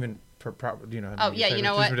you haven't even Oh yeah, you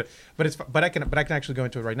know what? But I can actually go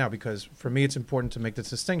into it right now, because for me it's important to make this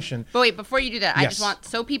distinction. But wait, before you do that, yes. I just want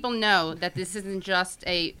so people know that this isn't just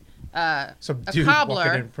a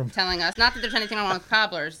cobbler telling us. Not that there's anything wrong with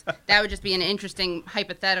cobblers. That would just be an interesting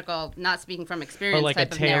hypothetical, not speaking from experience, or like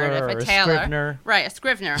type a tailor of narrative. Or a tailor, scrivener. Right? A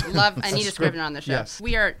scrivener. I need a scrivener on the show. Yes.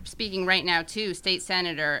 We are speaking right now to State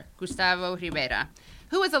Senator Gustavo Rivera,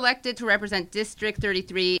 who was elected to represent District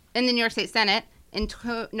 33 in the New York State Senate in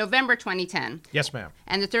November 2010. Yes, ma'am.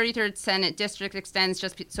 And the 33rd Senate District extends,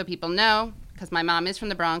 just so people know, because my mom is from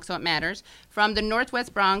the Bronx, so it matters, from the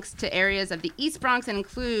Northwest Bronx to areas of the East Bronx and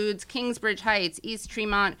includes Kingsbridge Heights, East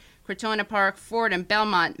Tremont, Crotona Park, Fordham,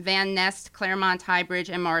 Belmont, Van Nest, Claremont, Highbridge,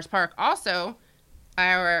 and Morris Park. Also,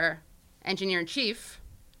 our engineer-in-chief,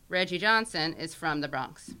 Reggie Johnson, is from the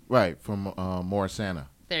Bronx. Right, from Morrisana.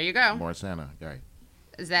 There you go. Morrisana, right.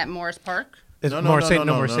 Is that Morris Park?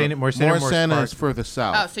 Morrisana is further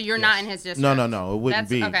south. Oh, so you're not in his district? No, it wouldn't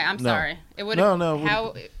be. Okay, I'm sorry. It would.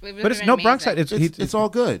 But it's no Bronx side. It's all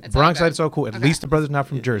good. Bronx side, it's all cool. At least the brother's not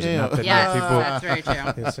from Jersey. Yeah. Yes, that's very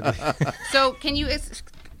true. So, can you?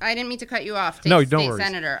 I didn't mean to cut you off. Don't State worry.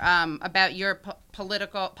 Senator, about your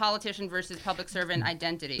politician versus public servant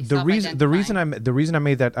identity. The reason I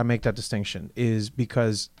make that distinction is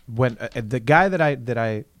because when the guy that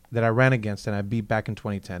I ran against and I beat back in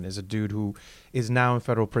 2010 is a dude who is now in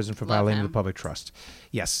federal prison for violating the public trust.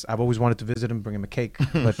 Yes, I've always wanted to visit him, bring him a cake,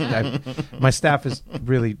 but my staff has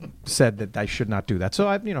really said that I should not do that. So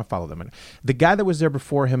I follow them. And the guy that was there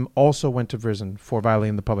before him also went to prison for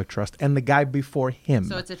violating the public trust, and the guy before him.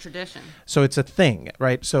 So it's a tradition. So it's a thing,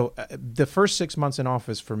 right? So the first 6 months in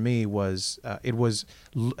office for me was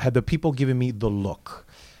had the people giving me the look.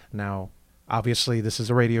 Now, obviously, this is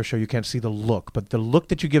a radio show. You can't see the look. But the look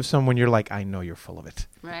that you give someone, you're like, I know you're full of it.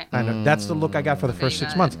 Right. I know. That's the look I got for the first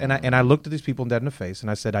 6 months. And I looked at these people dead in the face,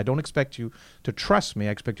 and I said, I don't expect you to trust me.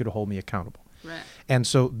 I expect you to hold me accountable. Right. And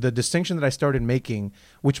so the distinction that I started making,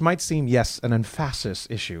 which might seem, yes, an emphasis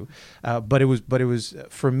issue, but it was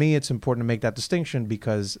for me, it's important to make that distinction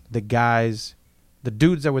because the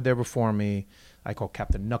dudes that were there before me, I call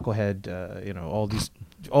Captain Knucklehead,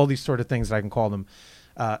 all these sort of things that I can call them.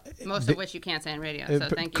 Most of which you can't say on radio. So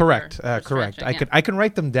thank you. Correct. For correct. I can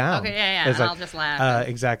write them down. Okay. Yeah. And I'll just laugh.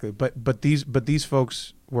 Exactly. But these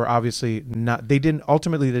folks were obviously not. They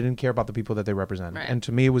didn't care about the people that they represented. Right. And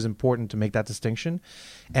to me, it was important to make that distinction,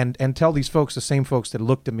 and tell these folks, the same folks that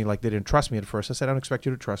looked at me like they didn't trust me at first. I said, I don't expect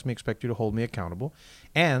you to trust me. I expect you to hold me accountable,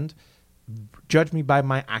 and judge me by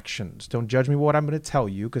my actions. Don't judge me by what I'm going to tell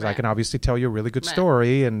you, because I can obviously tell you a really good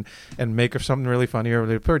story and make of something really funny or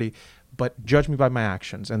really pretty. But judge me by my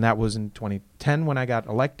actions, and that was in 2010 when I got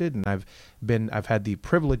elected, and I've had the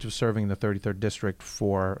privilege of serving in the 33rd district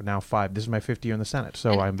for now 5. This is my 5th year in the Senate,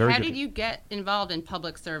 so I'm very. How did you get involved in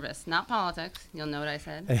public service, not politics? You'll know what I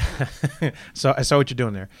said. So I saw what you're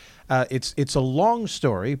doing there. It's a long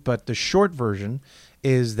story, but the short version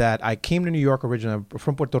is that I came to New York originally. I'm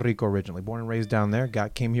from Puerto Rico originally, born and raised down there.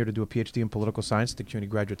 Came here to do a PhD in political science at the CUNY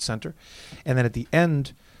Graduate Center, and then at the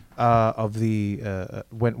end. Of the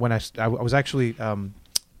when I was actually I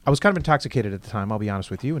was kind of intoxicated at the time. I'll be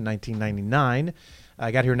honest with you. In 1999,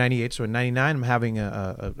 I got here in '98. So in '99, I'm having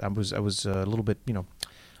I was a little bit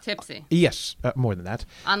tipsy. Yes, more than that.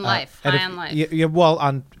 On life, high on life. Yeah. Well,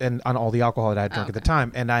 on all the alcohol that I had drunk at the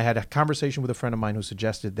time, and I had a conversation with a friend of mine who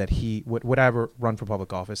suggested that he would I ever run for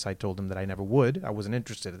public office. I told him that I never would. I wasn't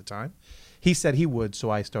interested at the time. He said he would,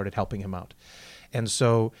 so I started helping him out, and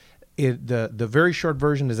so. The very short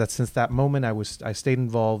version is that since that moment I stayed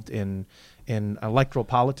involved in electoral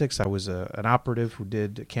politics. I was an operative who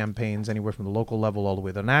did campaigns anywhere from the local level all the way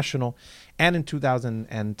to the national. And in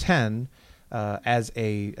 2010,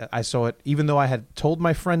 I saw it, even though I had told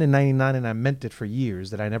my friend in 99 and I meant it for years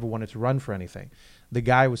that I never wanted to run for anything. The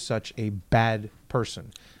guy was such a bad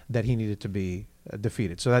person that he needed to be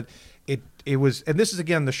defeated. So that it was, and this is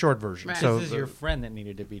again the short version. Right. So this is your friend that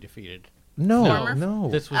needed to be defeated. No.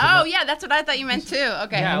 This was yeah, that's what I thought you meant too.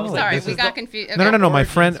 Okay, Yeah, sorry, we got confused. No, my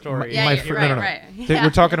friend. Right. We're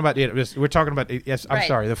talking about yes. I'm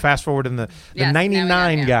sorry. The fast forward and the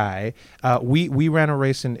 99 guy. We ran a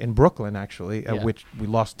race in Brooklyn actually, which we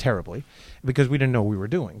lost terribly because we didn't know what we were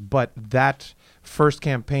doing. But that first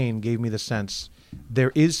campaign gave me the sense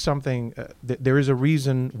there is something. There is a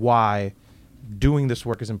reason why doing this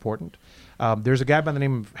work is important. There's a guy by the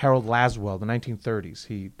name of Harold Laswell, the 1930s.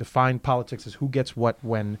 He defined politics as who gets what,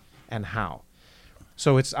 when, and how.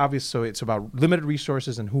 So it's obvious. So it's about limited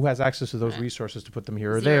resources and who has access to those resources to put them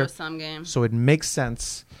here or there. Zero-sum game. So it makes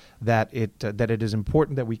sense that it is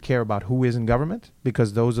important that we care about who is in government,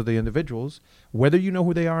 because those are the individuals, whether you know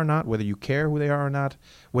who they are or not, whether you care who they are or not,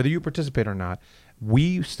 whether you participate or not.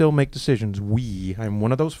 We still make decisions. I'm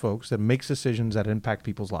one of those folks that makes decisions that impact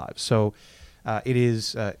people's lives. So. It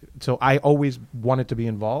is. So I always wanted to be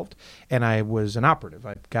involved, and I was an operative.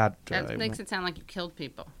 I got. That makes it sound like you killed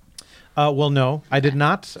people. Well, no, I did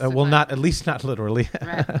not. Not at least not literally.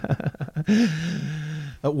 Right.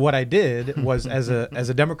 What I did was, as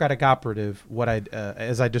a Democratic operative,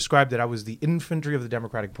 as I described it, I was the infantry of the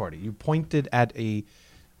Democratic Party. You pointed at a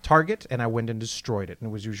target, and I went and destroyed it, and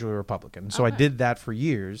it was usually a Republican. So I did that for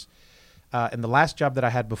years. And the last job that I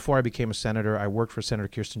had before I became a senator, I worked for Senator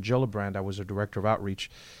Kirsten Gillibrand. I was a director of outreach.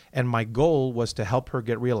 And my goal was to help her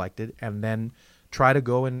get reelected and then try to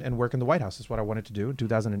go and work in the White House. That's what I wanted to do. In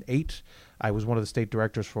 2008, I was one of the state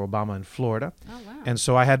directors for Obama in Florida. Oh, wow. And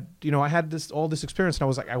so I had all this experience, and I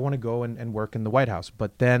was like, I want to go and work in the White House.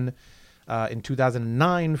 But then in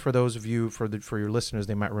 2009, for those of you, for your listeners,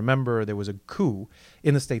 they might remember there was a coup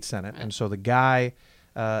in the state Senate. And so the guy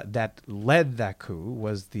that led that coup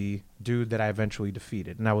was the dude that I eventually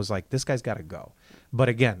defeated. And I was like, this guy's got to go. But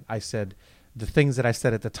again, I said, the things that I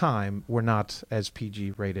said at the time were not as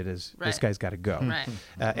PG rated as this guy's got to go. Right.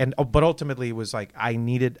 But ultimately it was like I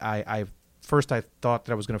thought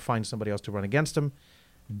that I was going to find somebody else to run against him.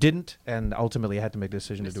 Didn't. And ultimately I had to make the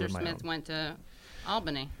decision to do it my own. Mr. Smith went to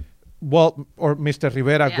Albany. Well, or Mr.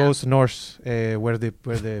 Rivera goes north, where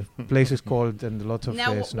the place is cold and lots of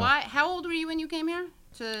snow. How old were you when you came here?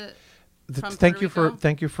 Thank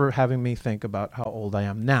you for having me think about how old I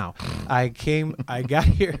am now. I got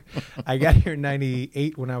here in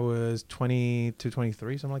 98 when I was 22,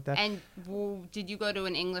 23, something like that. And did you go to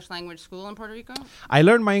an English language school in Puerto Rico? I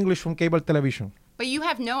learned my English from cable television. But you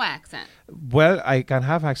have no accent. Well, I can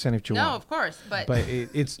have accent if you want. No, of course, but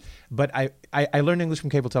I learned English from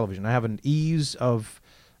cable television. I have an ease of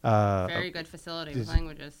very good facility with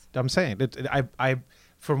languages. I'm saying I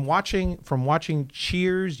from watching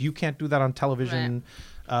Cheers, you can't do that on television.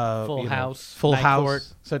 Right. Full House,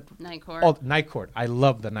 Night Court. Oh, Night Court. I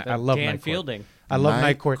love the night. I love Dan Night Court. Fielding. I love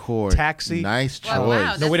Night Court. Taxi. Nice choice.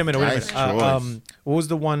 Wow, no, wait a minute. Choice. What was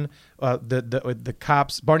the one? The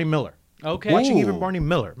cops. Barney Miller. Okay. Watching even Barney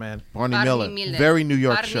Miller, man. Barney Miller. Very New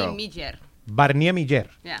York show. Barney Miller.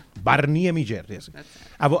 Yeah. Barney Miller. Yes.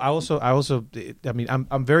 I also. I mean,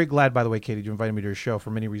 I'm very glad, by the way, Katie, you invited me to your show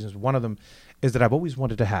for many reasons. One of them is that I've always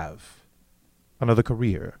wanted to have another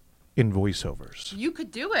career in voiceovers. You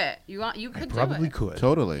could do it. You could probably could.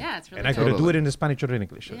 Totally. Yeah, it's really and I could do it in Spanish or in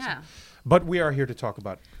English. Yeah. But we are here to talk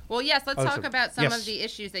about. Well, yes, let's talk about some of the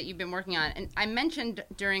issues that you've been working on. And I mentioned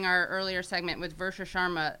during our earlier segment with Versha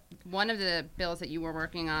Sharma, one of the bills that you were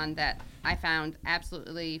working on that I found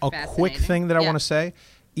absolutely fascinating. A quick thing that I want to say,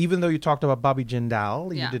 even though you talked about Bobby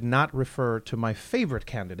Jindal, you did not refer to my favorite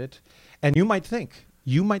candidate. And you might think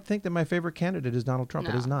that my favorite candidate is Donald Trump.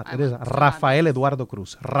 No, it is not. It is Rafael Eduardo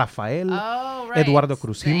Cruz. Right. Eduardo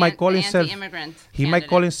Cruz. He might call himself. He might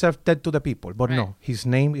call himself dead to the people, but no. His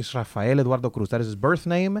name is Rafael Eduardo Cruz. That is his birth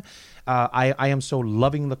name. I am so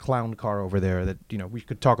loving the clown car over there that we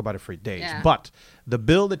could talk about it for days. Yeah. But the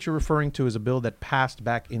bill that you're referring to is a bill that passed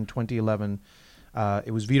back in 2011.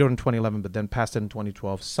 It was vetoed in 2011, but then passed in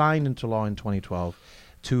 2012, signed into law in 2012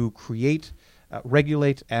 to create.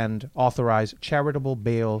 Regulate and authorize charitable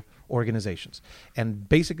bail organizations. And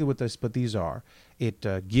basically what these are, it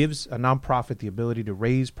gives a nonprofit the ability to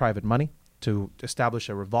raise private money, to establish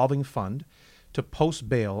a revolving fund, to post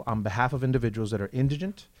bail on behalf of individuals that are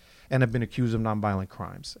indigent and have been accused of nonviolent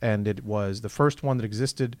crimes. And it was the first one that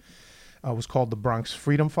existed, was called the Bronx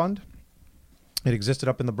Freedom Fund. It existed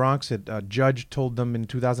up in the Bronx. A judge told them in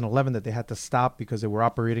 2011 that they had to stop because they were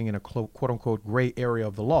operating in a quote-unquote gray area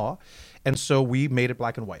of the law. And so we made it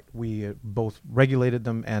black and white. We both regulated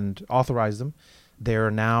them and authorized them. They're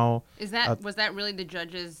now... was that really the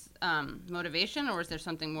judge's motivation, or was there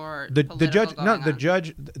something more the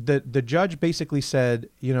judge basically said,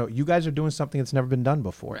 you guys are doing something that's never been done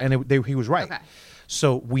before. Right. And he was right. Okay.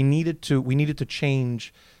 So we needed to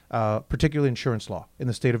change... particularly insurance law in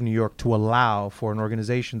the state of New York to allow for an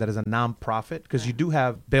organization that is a nonprofit, because you do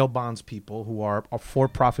have bail bonds people who are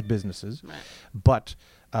for-profit businesses, but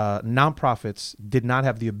nonprofits did not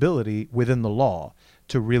have the ability within the law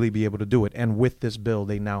to really be able to do it. And with this bill,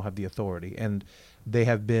 they now have the authority, and they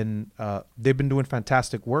have been they've been doing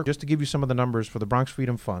fantastic work. Just to give you some of the numbers for the Bronx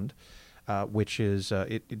Freedom Fund. Which is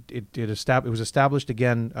it was established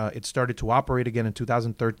again. It started to operate again in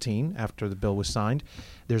 2013 after the bill was signed.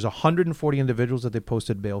 There's 140 individuals that they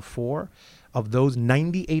posted bail for. Of those,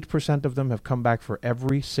 98% of them have come back for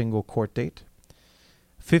every single court date.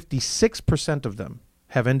 56% of them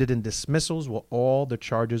have ended in dismissals while all the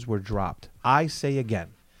charges were dropped. I say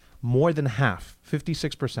again, more than half,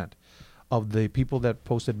 56% of the people that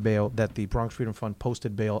posted bail, that the Bronx Freedom Fund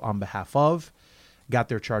posted bail on behalf of, got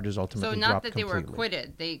their charges ultimately dropped. So not that completely. They were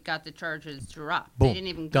acquitted, they got the charges dropped. Boom, they didn't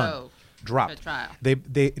even done. Dropped. To trial. They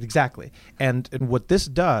exactly. And what this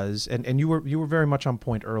does, and you were very much on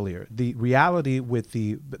point earlier. The reality with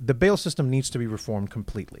the bail system needs to be reformed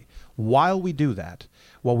completely. While we do that,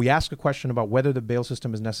 while we ask a question about whether the bail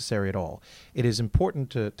system is necessary at all, it is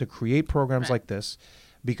important to create programs like this,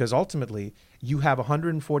 because ultimately you have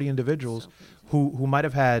 140 individuals who might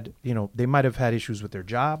have had, they might have had issues with their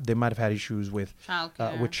job, they might have had issues with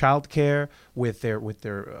childcare, with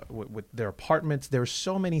their apartments. There are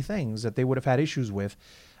so many things that they would have had issues with.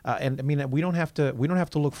 And I mean, we don't have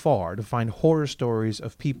to look far to find horror stories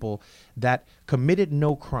of people that committed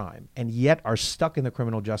no crime and yet are stuck in the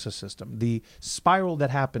criminal justice system. The spiral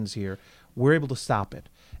that happens here, we're able to stop it.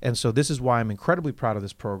 And so this is why I'm incredibly proud of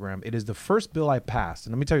this program. It is the first bill I passed.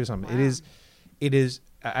 And let me tell you something. Wow. It is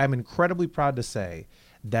I'm incredibly proud to say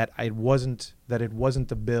that it wasn't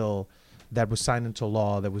a bill that was signed into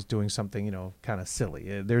law that was doing something, kind of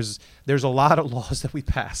silly. There's a lot of laws that we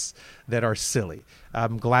pass that are silly.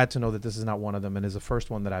 I'm glad to know that this is not one of them, and is the first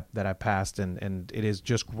one that I passed, and it is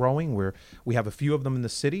just growing. We have a few of them in the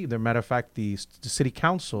city. As a matter of fact, the city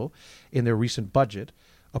council in their recent budget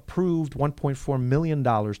approved $1.4 million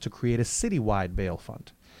to create a citywide bail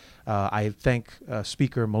fund. I thank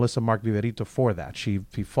Speaker Melissa Mark Viverito for that. She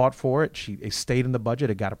fought for it. It stayed in the budget.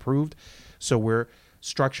 It got approved. So we're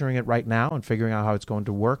structuring it right now and figuring out how it's going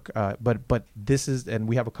to work. But this is, and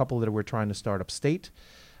we have a couple that we're trying to start upstate.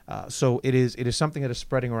 So it is something that is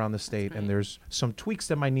spreading around the state, and there's some tweaks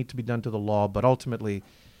that might need to be done to the law, but ultimately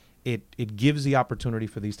it gives the opportunity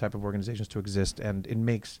for these type of organizations to exist, and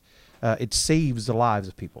it saves the lives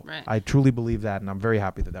of people. Right. I truly believe that, and I'm very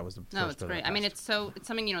happy that was the first. No, it's great. I mean, it's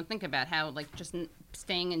something you don't think about, how just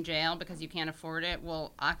staying in jail because you can't afford it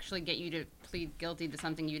will actually get you to plead guilty to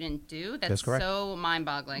something you didn't do. That's correct. So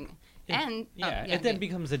mind-boggling. It then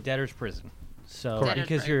becomes a debtor's prison. So Correct.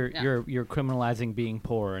 because you're criminalizing being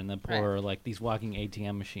poor, and the poor are like these walking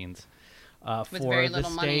ATM machines. With very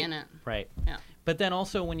little money in it. Right. Yeah. But then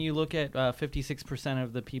also when you look at 56%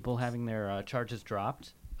 of the people having their charges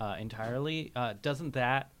dropped entirely, doesn't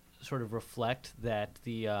that sort of reflect that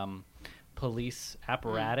the police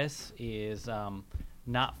apparatus is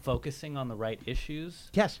not focusing on the right issues?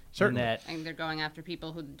 Yes, certainly. And they're going after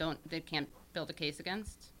people who they can't build a case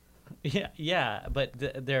against? Yeah, but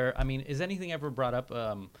is anything ever brought up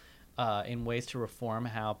in ways to reform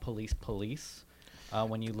how police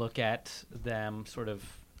when you look at them sort of?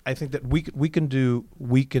 I think that we can do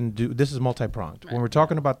this is multi-pronged. Right. When we're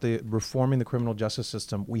talking about the reforming the criminal justice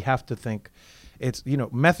system, we have to think it's,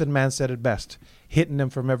 Method Man said it best, hitting them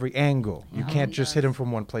from every angle. You can't just hit them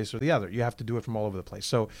from one place or the other. You have to do it from all over the place.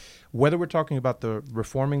 So whether we're talking about the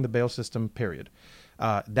reforming the bail system, period,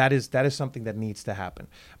 that is something that needs to happen.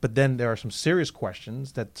 But then there are some serious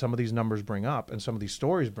questions that some of these numbers bring up and some of these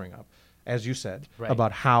stories bring up, as you said,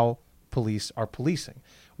 about how police are policing.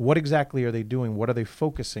 What exactly are they doing? What are they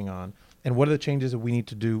focusing on? And what are the changes that we need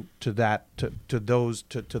to do to that, to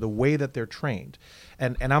the way that they're trained?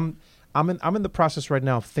 And I'm in the process right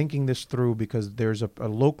now of thinking this through, because there's a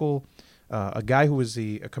local, a guy who is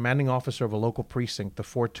a commanding officer of a local precinct, the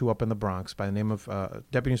 4-2 up in the Bronx, by the name of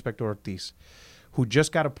Deputy Inspector Ortiz, who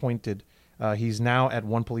just got appointed. He's now at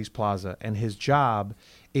One Police Plaza, and his job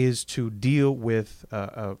is to deal with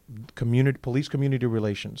police community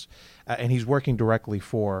relations, and he's working directly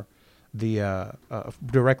for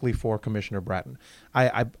Commissioner Bratton.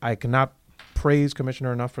 I cannot praise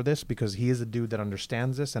Commissioner enough for this, because he is a dude that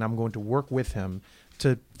understands this, and I'm going to work with him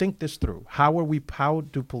to think this through. How are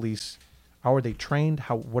they trained?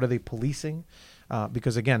 What are they policing?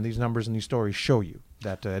 Because again, these numbers and these stories show you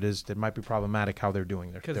that it might be problematic how they're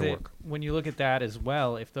doing their work. When you look at that as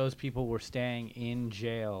well, if those people were staying in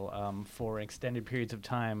jail for extended periods of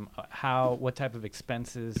time, what type of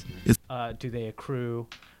expenses do they accrue?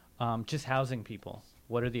 Just housing people.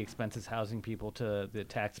 What are the expenses housing people to the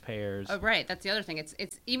taxpayers? Oh, right. That's the other thing.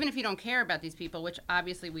 It's even if you don't care about these people, which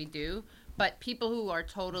obviously we do, but people who are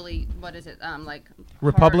totally, what is it, like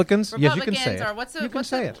Republicans? Yes, you can say it. Or what's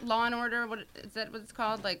the Law and Order? Is that what it's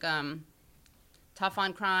called? Like tough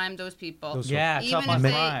on crime. Those people. Tough on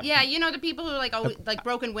crime. Yeah, the people who like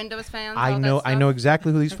broken windows fans. I know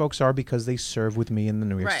exactly who these folks are, because they serve with me in the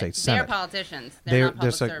New York State Senate. They're politicians. They're not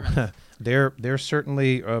public servants. They're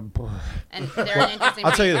certainly. And they're an interesting.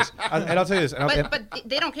 I'll tell you this. I'll tell you this. But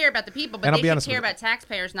they don't care about the people. But they should care about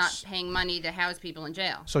taxpayers not paying money to house people in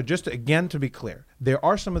jail. So just again to be clear, there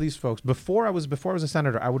are some of these folks. Before I was a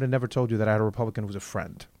senator, I would have never told you that I had a Republican who was a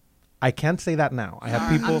friend. I can't say that now. I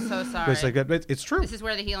have people. I'm so sorry. It's true. This is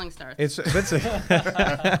where the healing starts.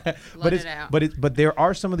 But there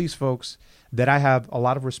are some of these folks that I have a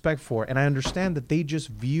lot of respect for, and I understand that they just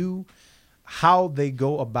view how they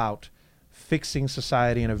go about fixing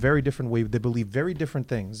society in a very different way. They believe very different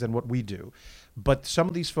things than what we do. But some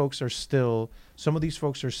of these folks are still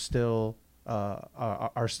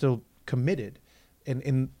committed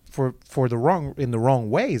for the wrong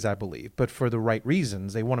ways, I believe, but for the right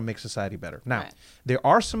reasons. They want to make society better. Now, there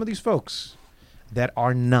are some of these folks that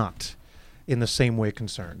are not in the same way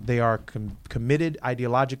concerned. They are committed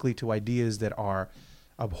ideologically to ideas that are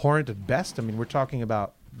abhorrent at best. I mean, we're talking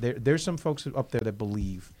about there's some folks up there that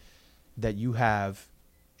believe that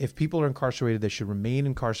if people are incarcerated, they should remain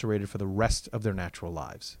incarcerated for the rest of their natural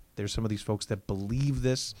lives. There's some of these folks that believe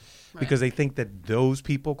this because they think that those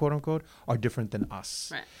people, quote unquote, are different than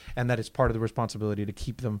us, and that it's part of the responsibility to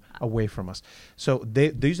keep them away from us. So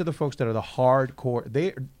these are the folks that are the hardcore.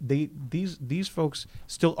 These folks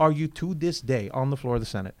still argue to this day on the floor of the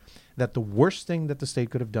Senate that the worst thing that the state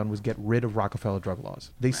could have done was get rid of Rockefeller drug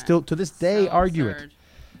laws. They still to this day argue it.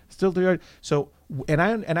 Still do. So, and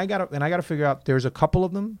I gotta figure out. There's a couple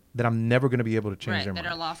of them that I'm never going to be able to change their mind.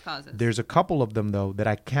 That are lost causes. There's a couple of them though that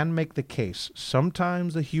I can make the case.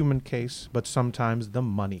 Sometimes the human case, but sometimes the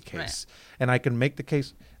money case. And I can make the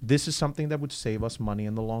case. This is something that would save us money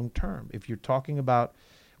in the long term. If you're talking about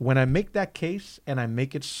when I make that case and I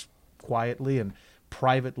make it quietly and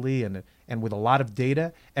privately and with a lot of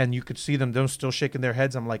data, and you could see them still shaking their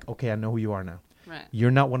heads. I'm like, okay, I know who you are now. Right.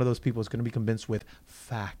 You're not one of those people who's going to be convinced with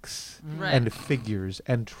facts and figures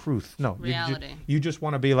and truth. No, reality. You just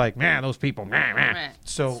want to be like, man, those people. Right.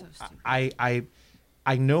 So I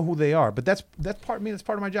know who they are, but that's part of me. That's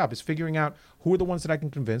part of my job is figuring out who are the ones that I can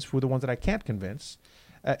convince, who are the ones that I can't convince,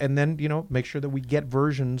 and then make sure that we get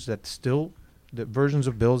versions the versions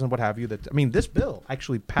of bills and what have you. This bill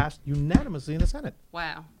actually passed unanimously in the Senate.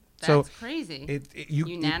 Wow. That's crazy.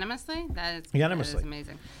 Unanimously? That is unanimously. That is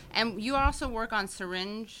amazing. And you also work on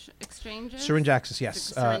syringe exchanges? Syringe access, yes.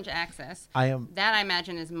 Syringe access. That, I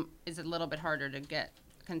imagine, is a little bit harder to get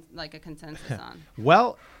a consensus on.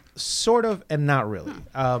 Well, sort of and not really.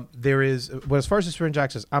 There is, as far as the syringe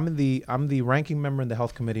access, I'm the ranking member in the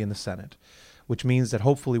Health Committee in the Senate, which means that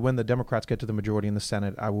hopefully when the Democrats get to the majority in the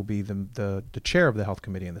Senate, I will be the chair of the Health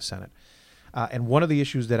Committee in the Senate. And one of the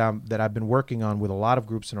issues that I've been working on with a lot of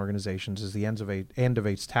groups and organizations is the End of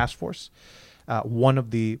AIDS Task Force. One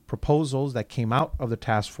of the proposals that came out of the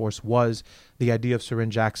task force was the idea of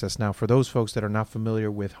syringe access. Now, for those folks that are not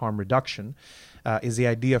familiar with harm reduction, is the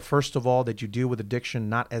idea, first of all, that you deal with addiction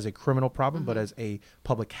not as a criminal problem, but as a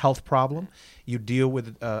public health problem. You deal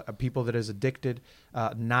with people that is addicted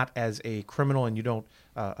not as a criminal, and you don't,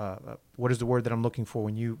 what is the word that I'm looking for?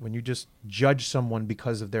 When you just judge someone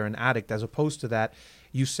because of they're an addict, as opposed to that,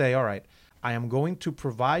 you say, all right, I am going to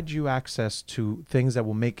provide you access to things that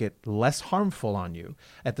will make it less harmful on you,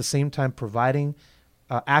 at the same time providing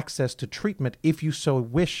access to treatment if you so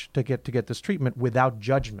wish to get this treatment without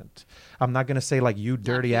judgment. I'm not going to say like you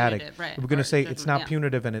dirty addict. Right. We're going to say it's not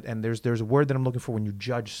punitive, and there's a word that I'm looking for when you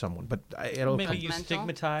judge someone. But it'll maybe you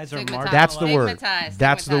stigmatize or marginalize. That's the word.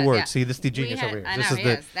 That's the word. Yeah. See, this is the genius over here. This is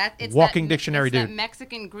the it's walking dictionary, it's dude. That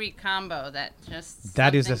Mexican Greek combo that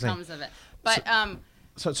is the thing. Comes of it. But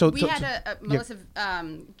we had Melissa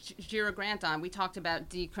Gira-Grant on. We talked about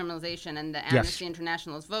decriminalization and the Amnesty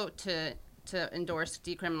International's vote to endorse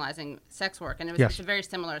decriminalizing sex work, and it's a very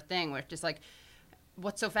similar thing where it's just like,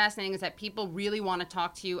 what's so fascinating is that people really want to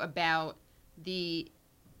talk to you about the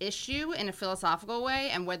issue in a philosophical way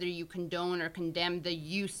and whether you condone or condemn the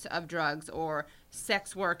use of drugs or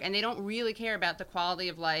sex work, and they don't really care about the quality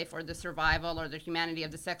of life or the survival or the humanity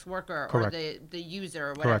of the sex worker or the user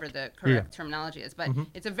or whatever the correct terminology is. But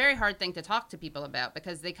it's a very hard thing to talk to people about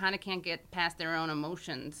because they kind of can't get past their own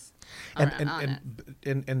emotions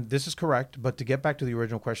and this is correct. But to get back to the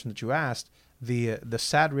original question that you asked, the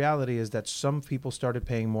sad reality is that some people started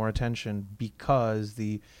paying more attention because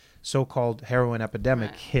the so-called heroin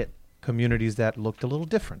epidemic hit communities that looked a little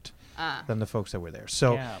different than the folks that were there.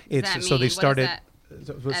 So they started.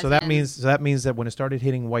 So that means that when it started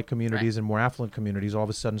hitting white communities and more affluent communities, all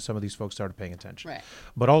of a sudden some of these folks started paying attention. Right.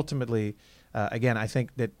 But ultimately, again, I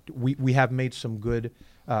think that we have made some good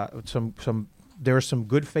there are some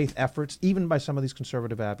good faith efforts, even by some of these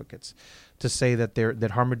conservative advocates, to say that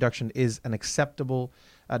that harm reduction is an acceptable,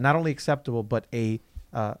 not only acceptable, but a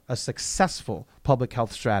successful public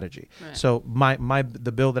health strategy. Right. So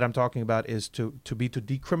the bill that I'm talking about is to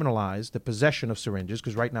decriminalize the possession of syringes,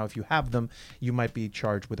 because right now if you have them, you might be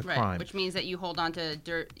charged with a crime. Which means that you hold on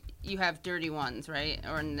to you have dirty ones, right?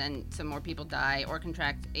 And then some more people die or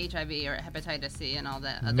contract HIV or hepatitis C and all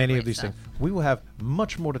that. Many of these things. We will have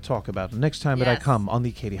much more to talk about next time that I come on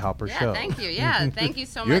the Katie Halper Show. Thank you. Yeah, thank you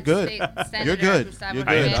so much. You're good. You're good. Gustavo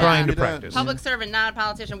Rivera. I'm trying to practice. Public servant, not a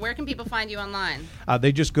politician. Where can people find you online?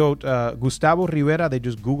 They just go Gustavo Rivera. They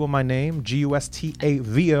just Google my name,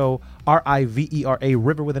 Gustavo Rivera,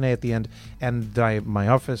 River with an A at the end, and my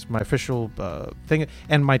office, my official thing,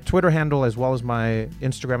 and my Twitter handle as well as my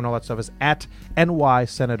Instagram and all that stuff is at NY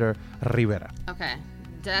Senator Rivera. Okay.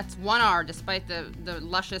 That's one R, despite the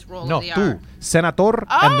luscious roll of the R. No, tu, Senator,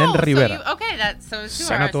 and then Rivera. So it's two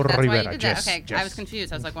Senator R's. That's Rivera. why you did Yes, that. Okay, yes. I was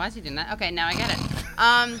confused. I was like, why is he doing that? Okay, now I get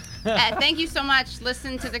it. Thank you so much.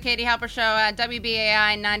 Listen to the Katie Halper Show at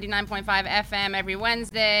WBAI 99.5 FM every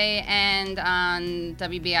Wednesday and on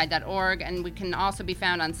WBAI.org. And we can also be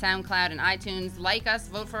found on SoundCloud and iTunes. Like us,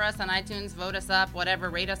 vote for us on iTunes, vote us up,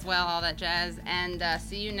 whatever, rate us well, all that jazz. And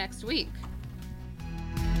see you next week.